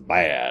over that's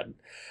bad.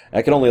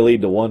 That can only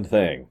lead to one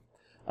thing.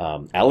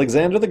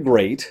 Alexander the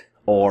Great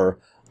or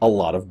a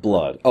lot of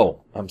blood.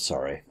 Oh, I'm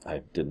sorry.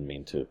 I didn't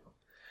mean to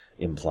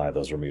imply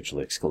those were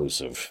mutually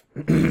exclusive.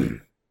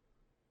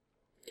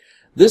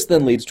 This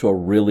then leads to a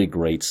really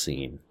great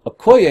scene.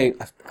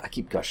 Okoye, I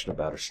keep gushing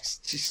about her.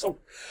 She's so,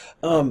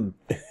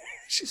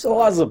 she's so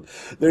awesome.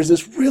 There's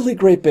this really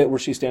great bit where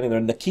she's standing there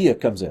and Nakia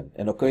comes in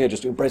and Okoye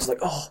just embraces like,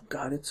 oh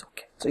God, it's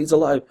okay. So he's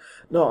alive.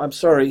 No, I'm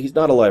sorry. He's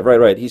not alive.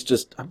 Right. He's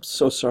just, I'm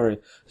so sorry.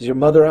 Is your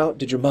mother out?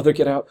 Did your mother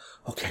get out?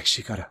 Okay,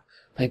 she got out.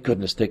 Thank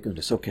goodness.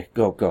 Okay,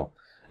 go.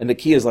 And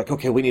Nakia's like,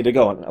 okay, we need to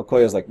go. And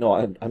Okoye's like,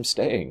 no, I'm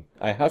staying.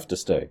 I have to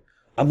stay.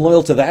 I'm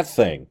loyal to that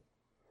thing.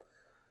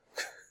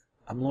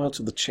 I'm loyal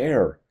to the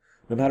chair,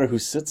 no matter who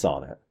sits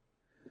on it.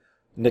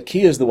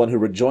 Nakia's the one who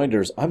rejoined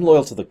hers. I'm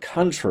loyal to the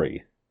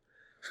country.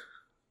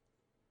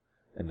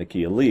 And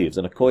Nakia leaves,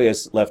 and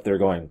Okoye's left there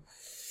going,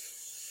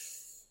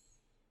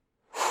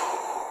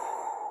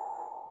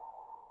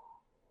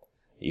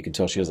 you can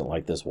tell she doesn't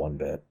like this one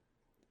bit.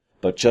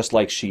 But just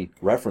like she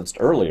referenced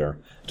earlier,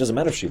 it doesn't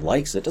matter if she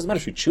likes it, it doesn't matter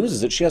if she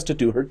chooses it, she has to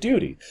do her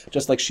duty.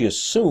 Just like she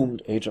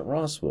assumed Agent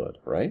Ross would,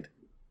 right?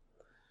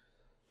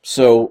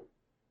 So,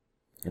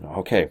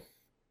 okay,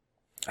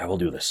 I will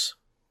do this.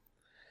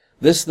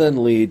 This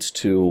then leads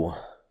to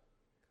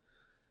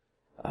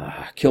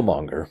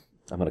Killmonger,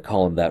 I'm going to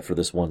call him that for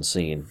this one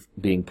scene,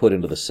 being put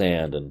into the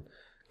sand and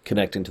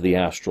connecting to the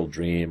astral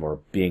dream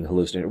or being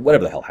hallucinated,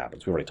 whatever the hell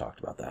happens. We already talked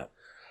about that.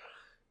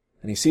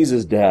 And he sees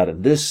his dad,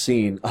 and this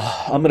scene,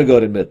 I'm going to go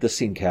ahead and admit, this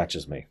scene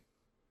catches me.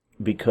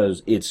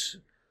 Because it's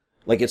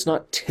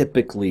not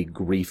typically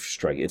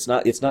grief-striking. It's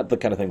not the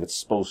kind of thing that's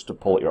supposed to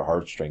pull at your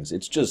heartstrings.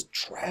 It's just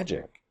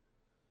tragic.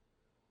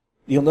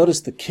 You'll notice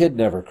the kid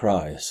never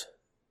cries.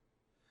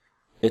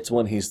 It's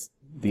when he's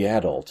the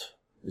adult.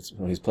 It's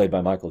when he's played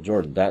by Michael B.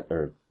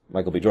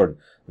 Jordan.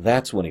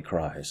 That's when he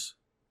cries.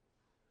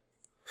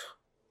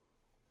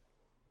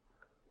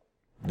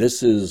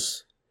 This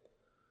is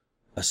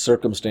a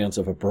circumstance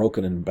of a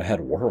broken and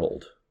bad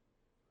world.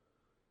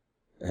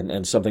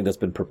 And something that's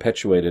been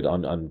perpetuated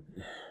on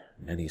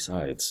many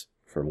sides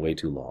for way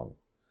too long.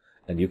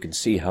 And you can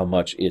see how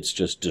much it's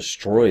just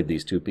destroyed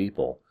these two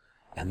people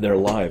and their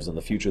lives and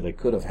the future they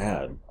could have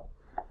had.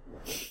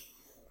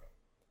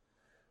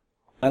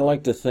 I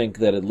like to think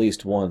that at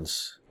least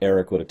once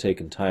Eric would have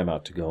taken time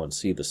out to go and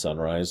see the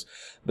sunrise,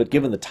 but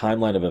given the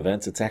timeline of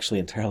events, it's actually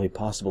entirely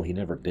possible he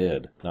never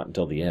did, not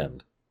until the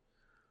end.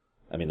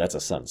 I mean, that's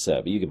a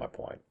sunset, but you get my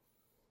point.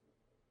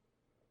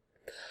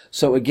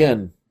 So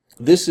again,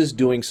 this is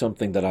doing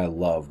something that I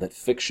love, that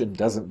fiction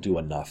doesn't do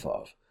enough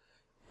of.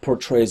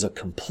 Portrays a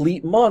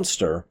complete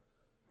monster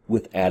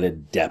with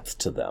added depth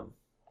to them.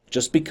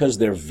 Just because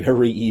they're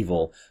very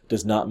evil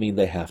does not mean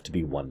they have to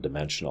be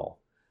one-dimensional.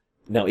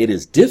 Now, it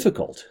is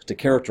difficult to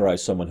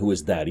characterize someone who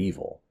is that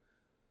evil.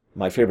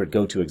 My favorite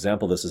go-to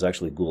example of this is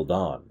actually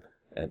Gul'dan,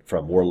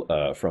 from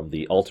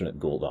the alternate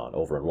Gul'dan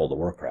over in World of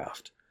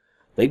Warcraft.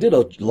 They did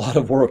a lot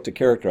of work to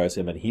characterize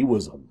him, and he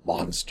was a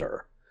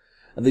monster.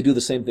 And they do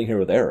the same thing here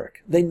with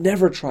Eric. They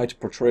never try to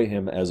portray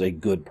him as a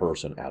good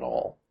person at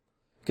all,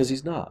 because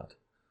he's not.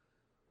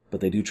 But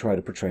they do try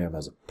to portray him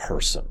as a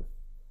person.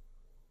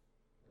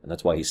 And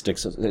that's why he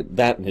sticks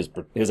that in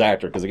his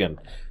actor, because again,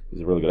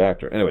 he's a really good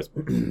actor. Anyways,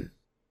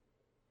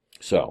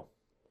 so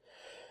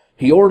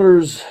he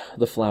orders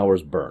the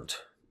flowers burnt.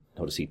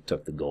 Notice he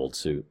took the gold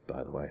suit,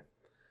 by the way.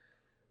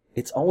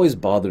 It's always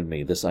bothered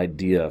me, this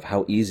idea of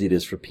how easy it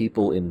is for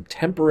people in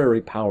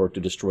temporary power to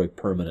destroy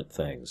permanent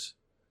things.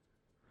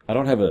 I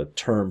don't have a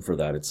term for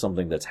that. It's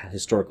something that's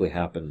historically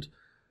happened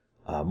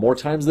more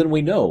times than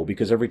we know,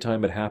 because every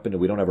time it happened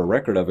and we don't have a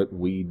record of it,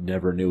 we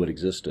never knew it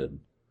existed.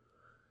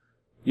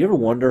 You ever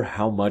wonder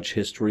how much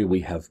history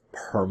we have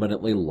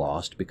permanently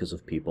lost because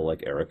of people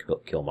like Eric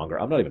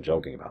Killmonger? I'm not even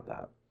joking about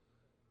that.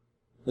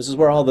 This is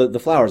where all the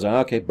flowers are.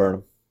 Okay, burn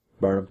them.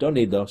 Burn them. Don't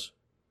need those.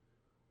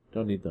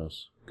 Don't need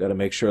those. Got to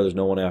make sure there's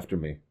no one after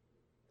me.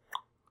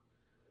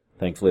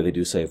 Thankfully, they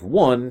do save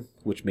one,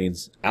 which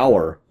means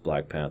our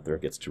Black Panther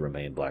gets to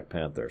remain Black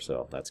Panther,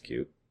 so that's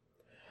cute.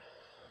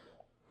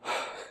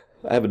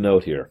 I have a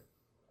note here.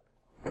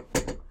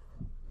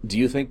 Do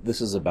you think this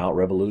is about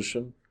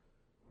revolution?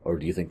 Or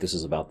do you think this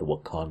is about the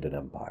Wakandan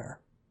Empire?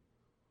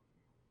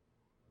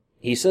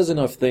 He says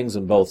enough things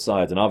on both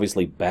sides, and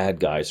obviously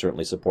bad guy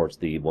certainly supports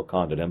the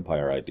Wakandan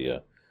Empire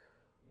idea.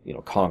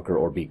 Conquer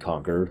or be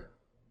conquered.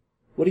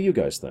 What do you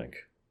guys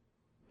think?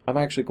 I'm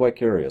actually quite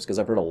curious, because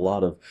I've heard a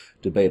lot of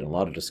debate and a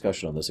lot of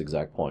discussion on this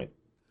exact point.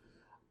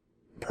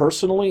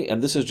 Personally,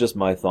 and this is just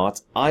my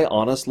thoughts, I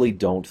honestly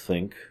don't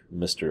think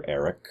Mr.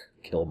 Eric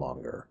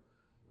Killmonger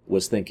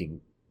was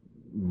thinking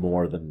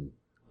more than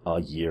a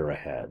year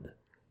ahead.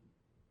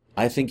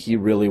 I think he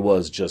really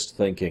was just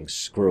thinking,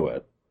 screw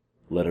it,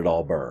 let it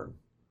all burn.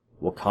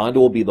 Wakanda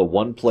will be the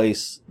one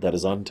place that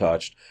is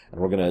untouched, and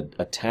we're going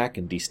to attack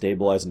and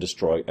destabilize and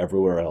destroy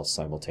everywhere else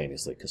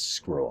simultaneously, because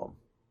screw them.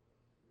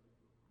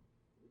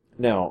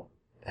 Now,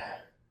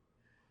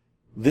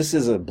 this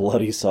is a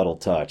bloody subtle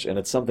touch, and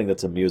it's something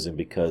that's amusing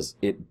because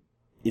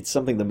it's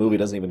something the movie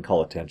doesn't even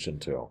call attention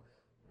to.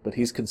 But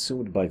he's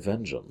consumed by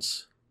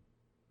vengeance.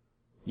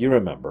 You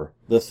remember,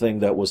 the thing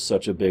that was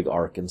such a big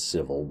arc in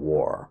Civil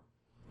War.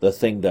 The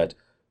thing that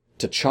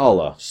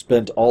T'Challa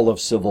spent all of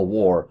Civil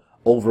War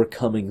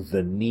overcoming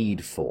the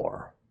need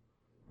for.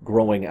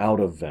 Growing out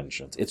of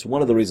vengeance. It's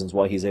one of the reasons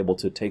why he's able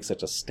to take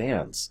such a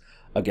stance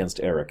against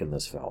Eric in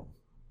this film.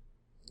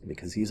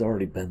 Because he's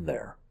already been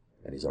there,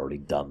 and he's already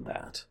done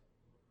that.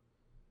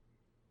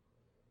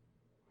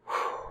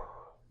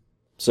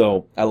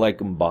 So, I like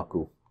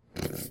M'Baku.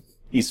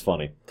 He's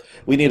funny.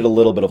 We needed a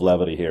little bit of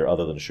levity here,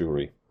 other than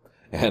Shuri.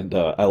 And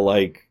I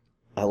like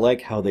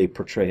how they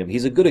portray him.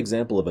 He's a good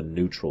example of a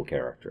neutral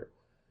character.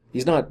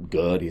 He's not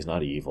good, he's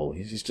not evil.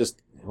 He's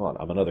just, what,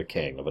 I'm another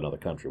king of another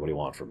country. What do you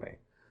want from me?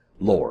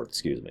 Lord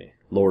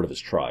of his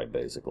tribe,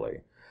 basically.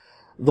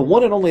 The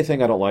one and only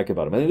thing I don't like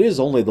about him, and it is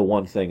only the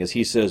one thing, is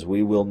he says,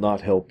 "We will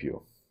not help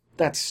you."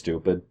 That's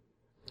stupid.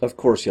 Of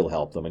course you'll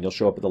help them, and you'll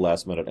show up at the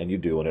last minute, and you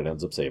do, and it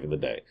ends up saving the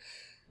day.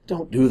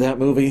 Don't do that,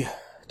 movie.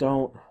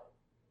 Don't.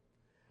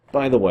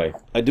 By the way,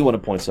 I do want to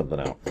point something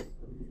out.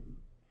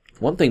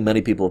 One thing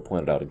many people have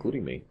pointed out,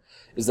 including me,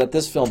 is that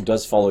this film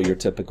does follow your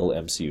typical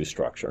MCU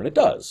structure, and it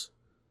does.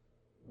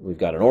 We've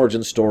got an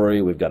origin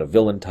story, we've got a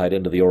villain tied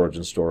into the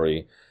origin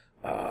story,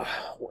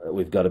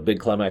 we've got a big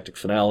climactic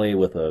finale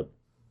with a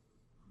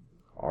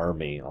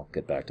army. I'll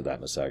get back to that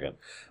in a second.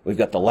 We've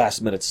got the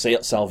last-minute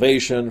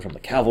salvation from the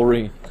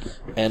cavalry,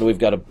 and we've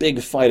got a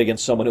big fight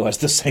against someone who has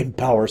the same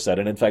power set,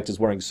 and in fact is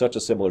wearing such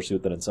a similar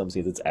suit that in some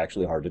scenes it's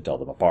actually hard to tell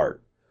them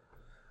apart.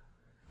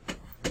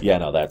 Yeah,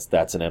 no,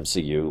 that's an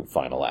MCU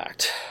final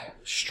act.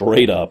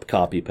 Straight up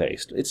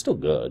copy-paste. It's still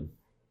good.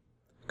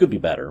 Could be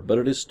better, but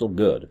it is still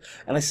good.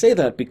 And I say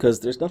that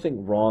because there's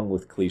nothing wrong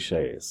with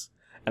cliches.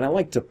 And I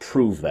like to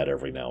prove that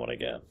every now and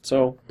again.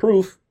 So,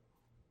 proof.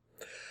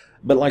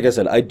 But like I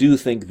said, I do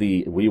think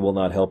the "we will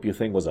not help you"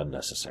 thing was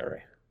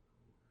unnecessary.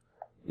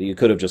 You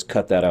could have just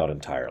cut that out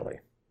entirely.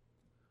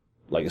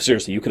 Like,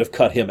 seriously, you could have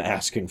cut him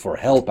asking for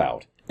help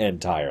out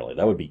entirely.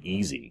 That would be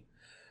easy.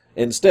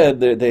 Instead,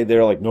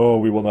 they're like, "No,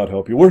 we will not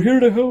help you. We're here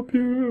to help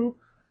you."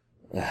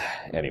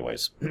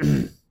 Anyways.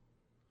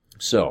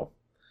 So,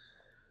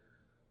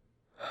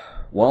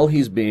 while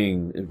he's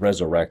being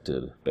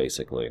resurrected,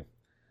 basically,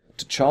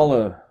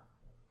 T'Challa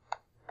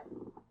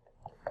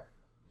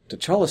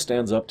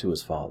stands up to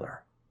his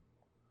father.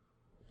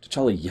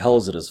 T'Challa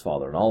yells at his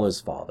father and all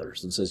his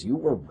fathers and says, "You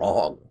were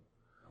wrong.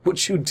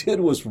 What you did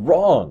was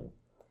wrong.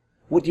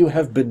 What you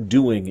have been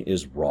doing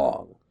is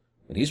wrong."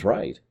 And he's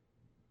right.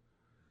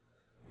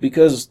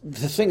 Because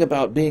the thing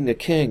about being a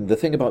king, the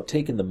thing about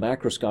taking the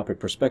macroscopic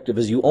perspective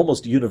is you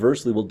almost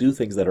universally will do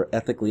things that are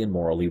ethically and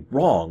morally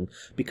wrong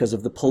because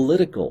of the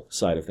political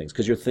side of things,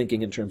 because you're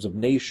thinking in terms of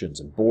nations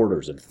and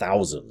borders and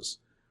thousands.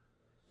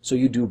 So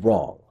you do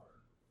wrong.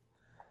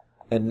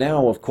 And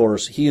now, of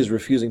course, he is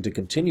refusing to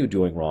continue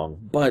doing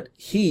wrong, but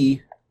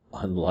he,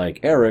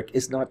 unlike Eric,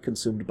 is not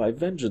consumed by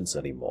vengeance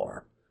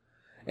anymore.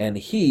 And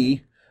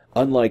he,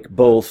 unlike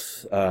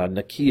both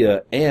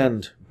Nakia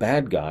and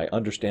Bad Guy,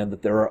 understand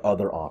that there are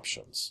other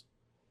options.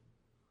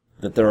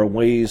 That there are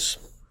ways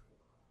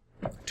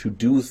to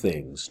do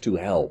things, to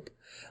help,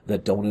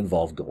 that don't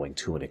involve going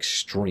to an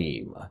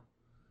extreme.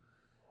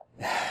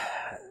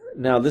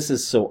 Now, this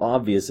is so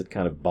obvious it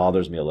kind of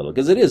bothers me a little,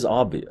 because it is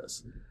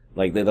obvious.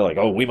 Like, they're like,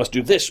 "Oh, we must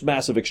do this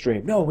massive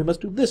extreme. No, we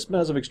must do this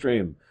massive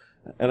extreme."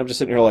 And I'm just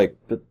sitting here like,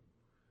 but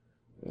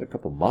there's a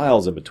couple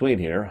miles in between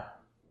here.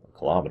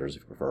 Kilometers,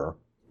 if you prefer.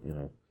 You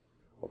know.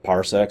 Or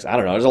parsecs. I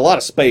don't know. There's a lot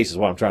of space is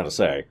what I'm trying to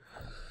say.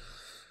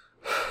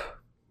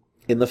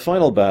 In the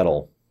final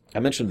battle,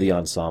 I mentioned the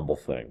ensemble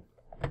thing.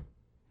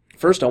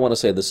 First, I want to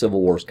say the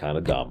Civil War is kind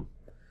of dumb.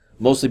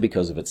 Mostly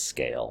because of its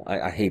scale.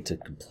 I hate to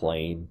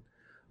complain,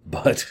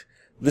 but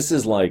this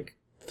is like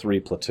 3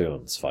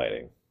 platoons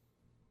fighting.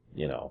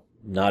 You know,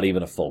 not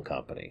even a full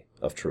company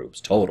of troops,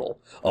 total,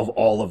 of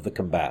all of the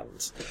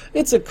combatants.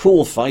 It's a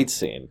cool fight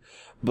scene.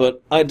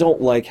 But I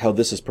don't like how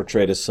this is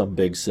portrayed as some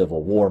big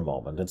Civil War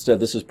moment. Instead,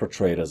 this is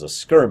portrayed as a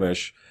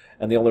skirmish,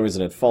 and the only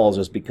reason it falls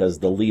is because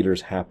the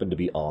leaders happen to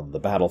be on the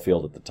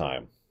battlefield at the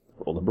time.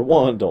 Rule number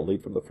 1, don't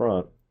lead from the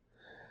front.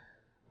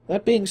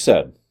 That being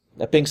said,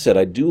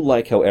 I do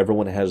like how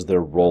everyone has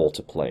their role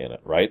to play in it,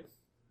 right?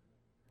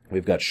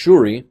 We've got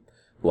Shuri,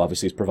 who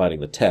obviously is providing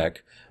the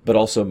tech, but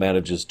also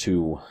manages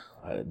to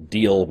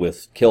deal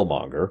with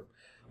Killmonger.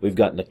 We've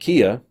got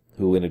Nakia,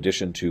 who, in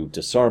addition to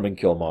disarming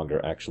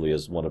Killmonger, actually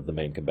is one of the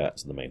main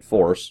combatants in the main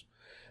force.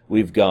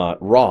 We've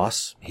got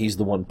Ross. He's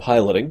the one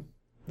piloting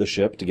the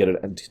ship to get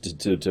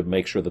it to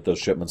make sure that those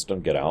shipments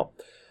don't get out.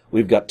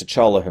 We've got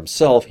T'Challa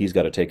himself. He's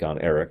got to take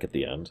on Eric at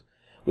the end.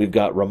 We've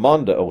got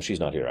Ramonda. Oh, she's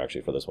not here,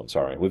 actually, for this one.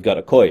 Sorry. We've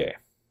got Okoye.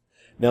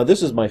 Now,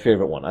 this is my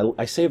favorite one.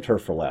 I saved her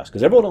for last,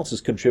 because everyone else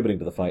is contributing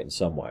to the fight in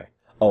some way.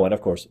 Oh, and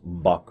of course,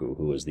 M'Baku,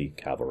 who is the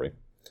cavalry.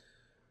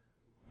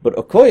 But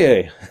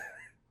Okoye,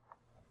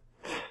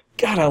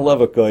 God, I love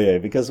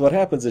Okoye, because what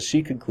happens is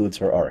she concludes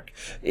her arc.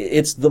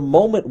 It's the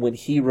moment when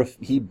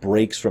he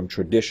breaks from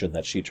tradition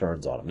that she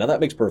turns on him. Now that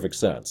makes perfect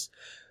sense.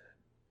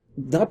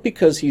 Not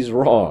because he's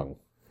wrong.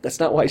 That's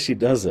not why she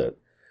does it.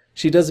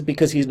 She does it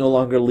because he's no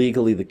longer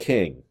legally the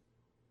king.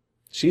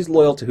 She's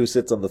loyal to who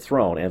sits on the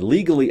throne, and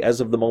legally,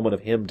 as of the moment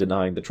of him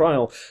denying the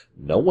trial,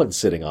 no one's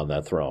sitting on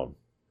that throne.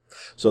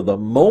 So the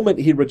moment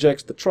he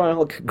rejects the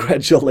trial,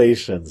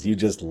 congratulations, you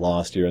just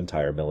lost your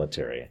entire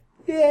military.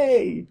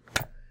 Yay!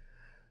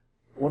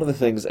 One of the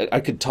things, I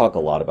could talk a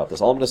lot about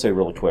this, all I'm going to say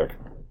really quick,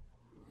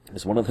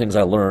 is one of the things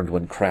I learned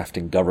when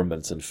crafting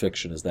governments in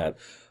fiction is that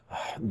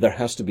there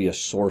has to be a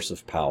source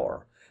of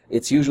power.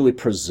 It's usually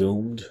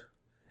presumed.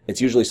 It's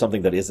usually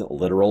something that isn't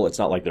literal. It's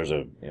not like there's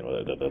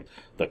the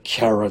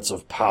carrots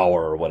of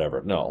power or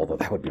whatever. No, although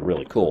that would be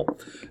really cool.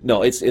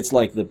 No, it's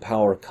like the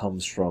power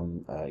comes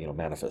from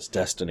manifest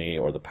destiny,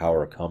 or the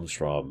power comes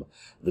from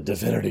the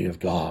divinity of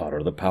God,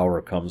 or the power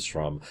comes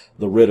from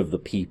the writ of the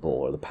people,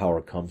 or the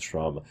power comes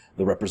from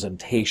the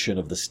representation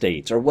of the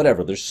states, or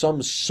whatever. There's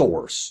some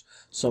source,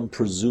 some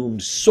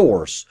presumed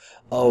source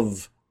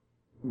of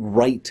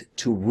right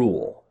to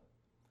rule.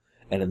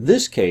 And in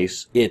this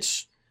case,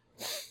 it's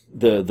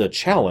the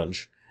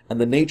challenge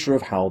and the nature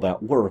of how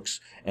that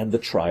works, and the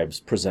tribes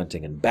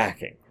presenting and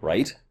backing,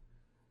 right?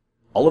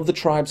 All of the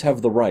tribes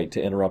have the right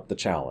to interrupt the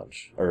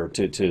challenge, or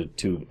to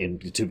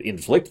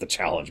inflict the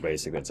challenge,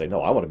 basically, and say,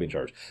 no, I want to be in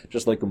charge,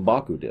 just like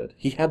M'Baku did.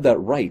 He had that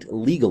right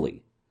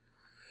legally.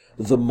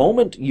 The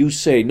moment you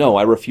say, no,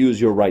 I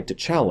refuse your right to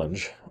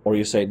challenge, or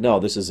you say,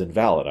 no, this is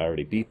invalid, I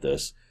already beat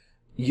this,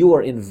 you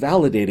are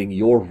invalidating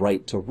your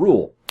right to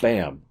rule.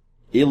 Bam.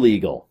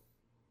 Illegal.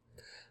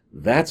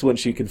 That's when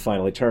she can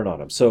finally turn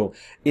on him. So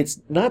it's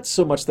not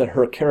so much that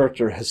her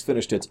character has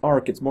finished its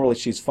arc, it's more like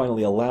she's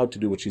finally allowed to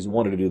do what she's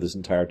wanted to do this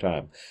entire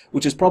time,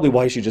 which is probably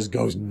why she just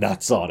goes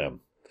nuts on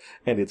him.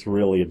 And it's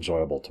really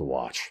enjoyable to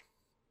watch.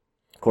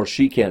 Of course,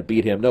 she can't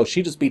beat him. No,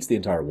 she just beats the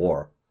entire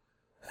war.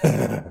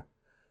 There's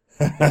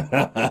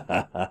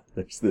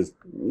this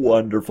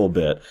wonderful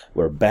bit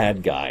where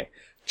bad guy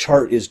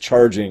is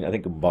charging, I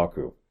think,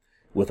 M'Baku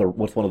with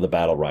one of the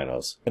battle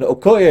rhinos. And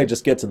Okoye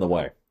just gets in the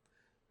way.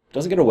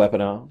 Doesn't get a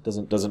weapon out,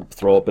 doesn't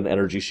throw up an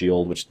energy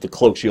shield, which the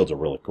cloak shields are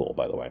really cool,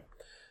 by the way.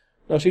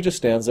 No, she just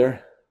stands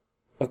there.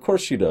 Of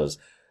course she does,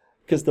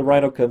 because the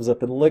rhino comes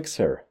up and licks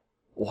her.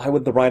 Why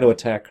would the rhino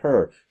attack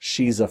her?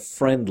 She's a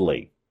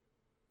friendly.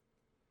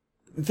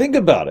 Think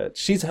about it.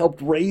 She's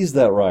helped raise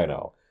that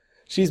rhino.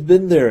 She's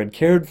been there and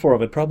cared for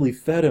him and probably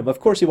fed him. Of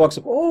course he walks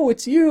up, oh,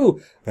 it's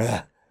you.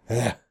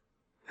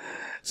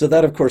 So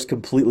that, of course,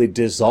 completely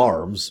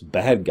disarms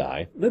bad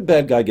guy. And then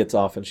bad guy gets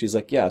off and she's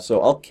like, yeah,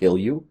 so I'll kill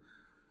you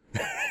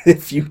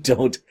if you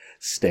don't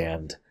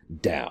stand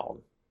down.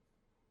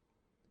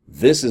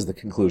 This is the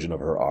conclusion of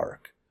her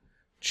arc,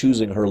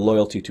 choosing her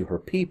loyalty to her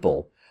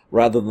people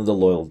rather than the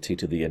loyalty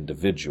to the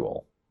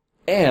individual,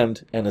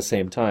 and, at the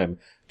same time,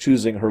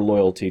 choosing her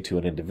loyalty to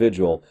an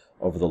individual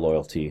over the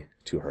loyalty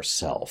to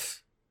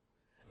herself.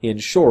 In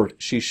short,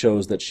 she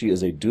shows that she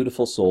is a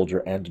dutiful soldier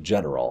and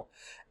general,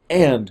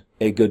 and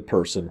a good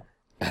person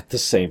at the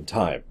same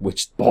time,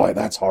 which, boy,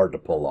 that's hard to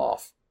pull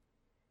off.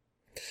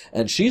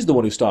 And she's the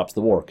one who stops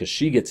the war, because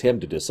she gets him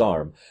to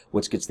disarm,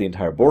 which gets the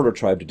entire border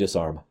tribe to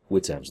disarm,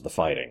 which ends the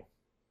fighting.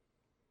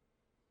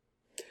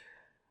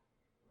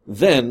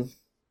 Then,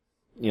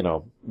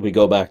 we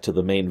go back to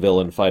the main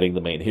villain fighting the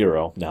main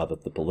hero, now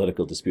that the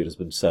political dispute has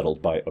been settled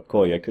by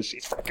Okoye, because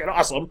she's fucking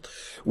awesome.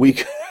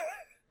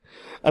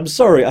 I'm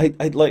sorry, I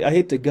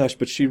hate to gush,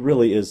 but she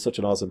really is such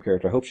an awesome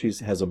character. I hope she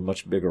has a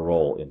much bigger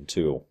role in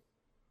 2.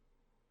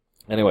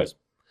 Anyways,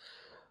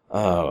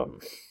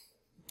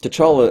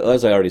 T'Challa,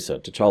 as I already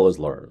said, T'Challa's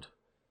learned.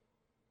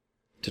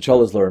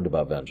 T'Challa's learned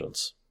about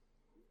vengeance.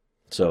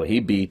 So he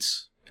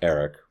beats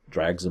Eric,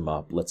 drags him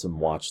up, lets him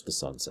watch the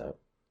sunset.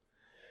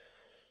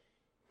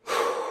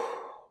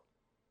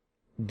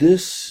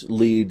 This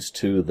leads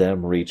to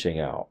them reaching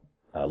out.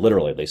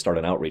 Literally, they start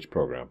an outreach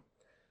program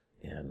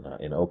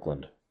in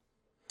Oakland.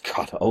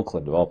 God,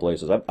 Oakland of all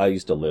places. I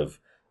used to live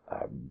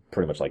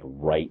pretty much like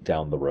right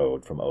down the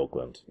road from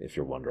Oakland, if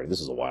you're wondering.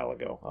 This is a while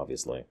ago,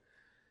 obviously.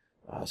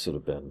 Should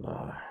have been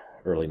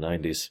early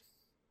 90s.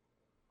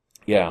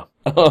 Yeah.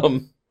 I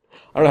don't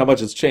know how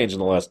much it's changed in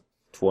the last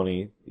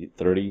 20,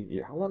 30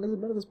 years. How long has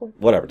it been at this point?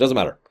 Whatever, doesn't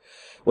matter.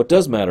 What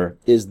does matter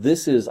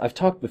is I've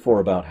talked before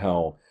about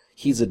how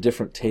he's a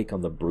different take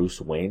on the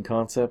Bruce Wayne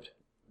concept.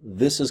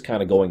 This is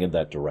kind of going in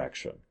that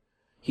direction.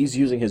 He's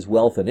using his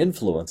wealth and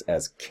influence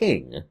as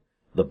king,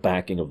 the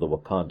backing of the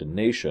Wakandan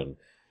nation,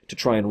 to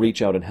try and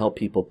reach out and help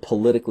people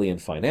politically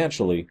and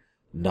financially,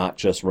 not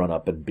just run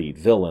up and beat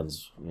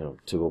villains,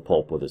 to a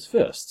pulp with his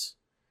fists.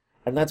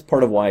 And that's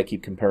part of why I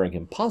keep comparing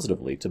him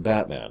positively to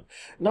Batman.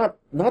 Not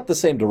the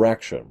same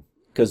direction,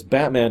 because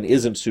Batman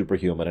isn't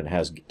superhuman and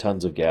has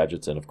tons of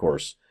gadgets, and of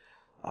course,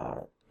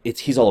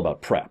 he's all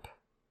about prep.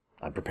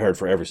 I'm prepared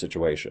for every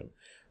situation.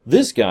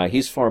 This guy,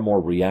 he's far more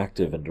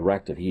reactive and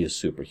directive. He is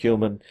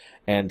superhuman,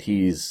 and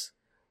he's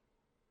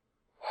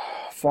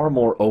far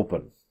more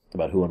open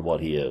about who and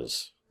what he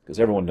is. Because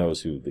everyone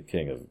knows who the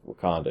king of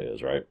Wakanda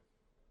is, right?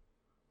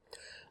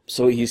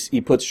 So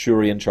he puts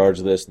Shuri in charge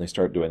of this, and they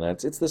start doing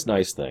that. It's this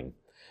nice thing.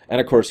 And,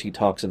 of course, he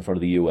talks in front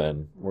of the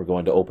UN. We're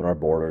going to open our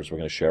borders. We're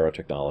going to share our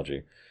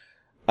technology.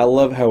 I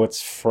love how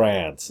it's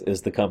France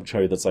is the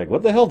country that's like,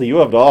 what the hell do you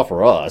have to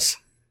offer us?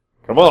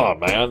 Come on,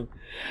 man.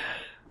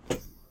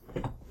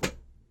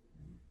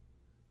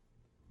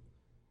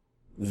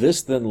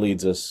 This then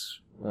leads us,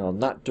 well,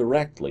 not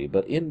directly,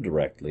 but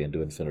indirectly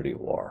into Infinity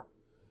War.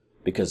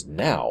 Because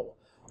now,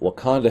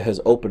 Wakanda has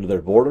opened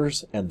their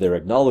borders and their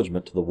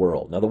acknowledgement to the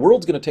world. Now, the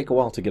world's going to take a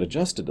while to get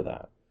adjusted to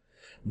that.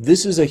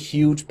 This is a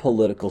huge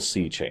political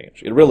sea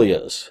change. It really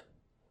is.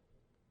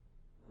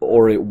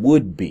 Or it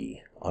would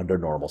be under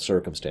normal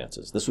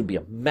circumstances. This would be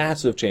a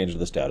massive change to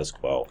the status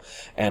quo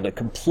and a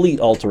complete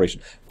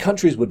alteration.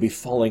 Countries would be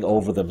falling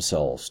over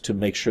themselves to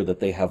make sure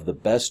that they have the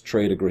best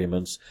trade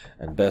agreements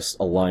and best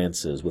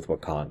alliances with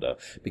Wakanda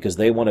because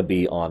they want to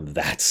be on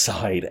that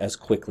side as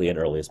quickly and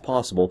early as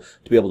possible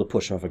to be able to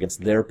push off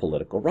against their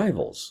political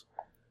rivals.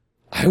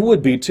 I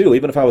would be too,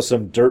 even if I was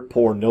some dirt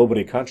poor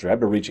nobody country.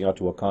 I'd be reaching out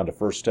to Wakanda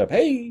first step.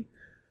 Hey!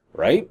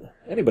 Right?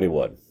 Anybody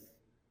would.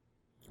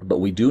 But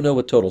we do know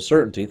with total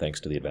certainty, thanks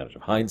to the advantage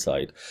of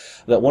hindsight,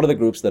 that one of the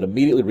groups that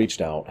immediately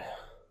reached out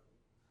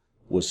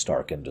was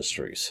Stark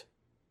Industries.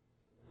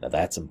 Now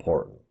that's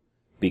important,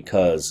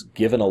 because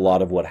given a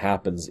lot of what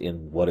happens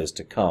in what is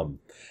to come,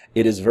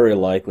 it is very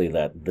likely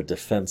that the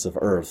defense of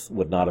Earth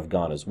would not have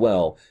gone as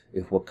well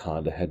if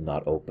Wakanda had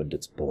not opened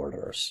its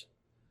borders.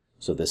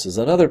 So this is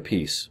another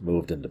piece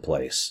moved into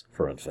place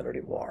for Infinity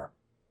War.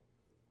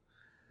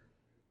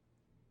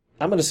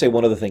 I'm going to say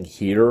one other thing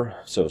here.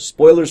 So,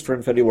 spoilers for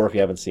Infinity War if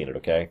you haven't seen it,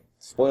 okay?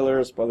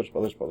 Spoilers.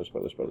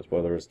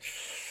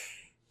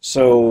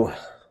 So,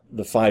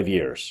 the 5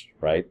 years,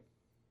 right?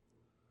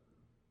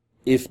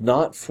 If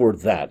not for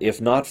that,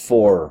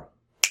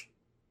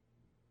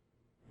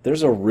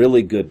 there's a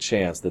really good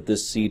chance that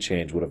this sea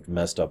change would have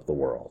messed up the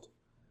world.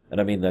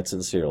 And I mean that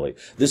sincerely.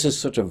 This is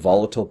such a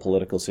volatile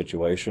political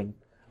situation.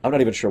 I'm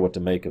not even sure what to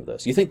make of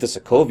this. You think the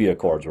Sokovia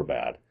Accords were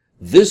bad.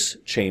 This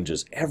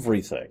changes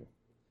everything.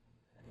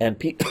 And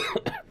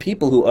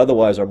people who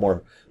otherwise are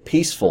more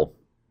peaceful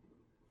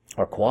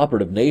or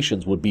cooperative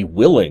nations would be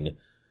willing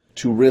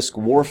to risk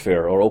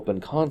warfare or open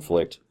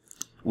conflict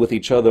with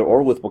each other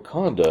or with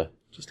Wakanda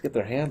just to get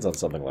their hands on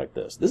something like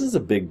this. This is a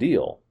big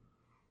deal.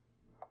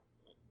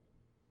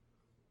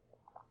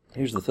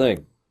 Here's the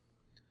thing.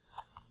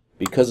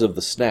 Because of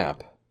the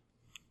snap,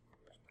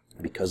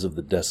 because of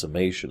the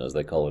decimation, as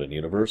they call it in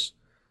universe,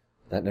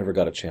 that never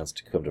got a chance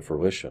to come to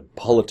fruition.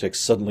 Politics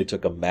suddenly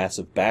took a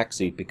massive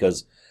backseat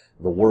because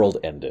the world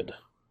ended.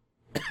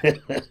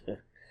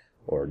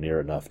 Or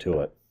near enough to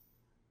it.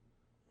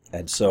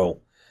 And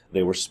so,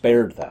 they were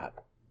spared that.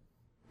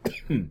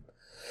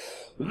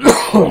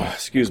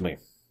 Excuse me.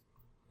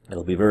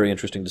 It'll be very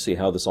interesting to see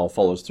how this all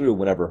follows through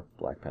whenever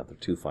Black Panther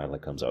 2 finally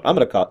comes out. I'm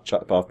going to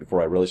chop off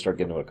before I really start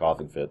getting into a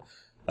coughing fit.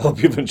 I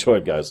hope you've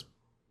enjoyed, guys.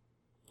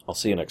 I'll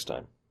see you next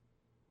time.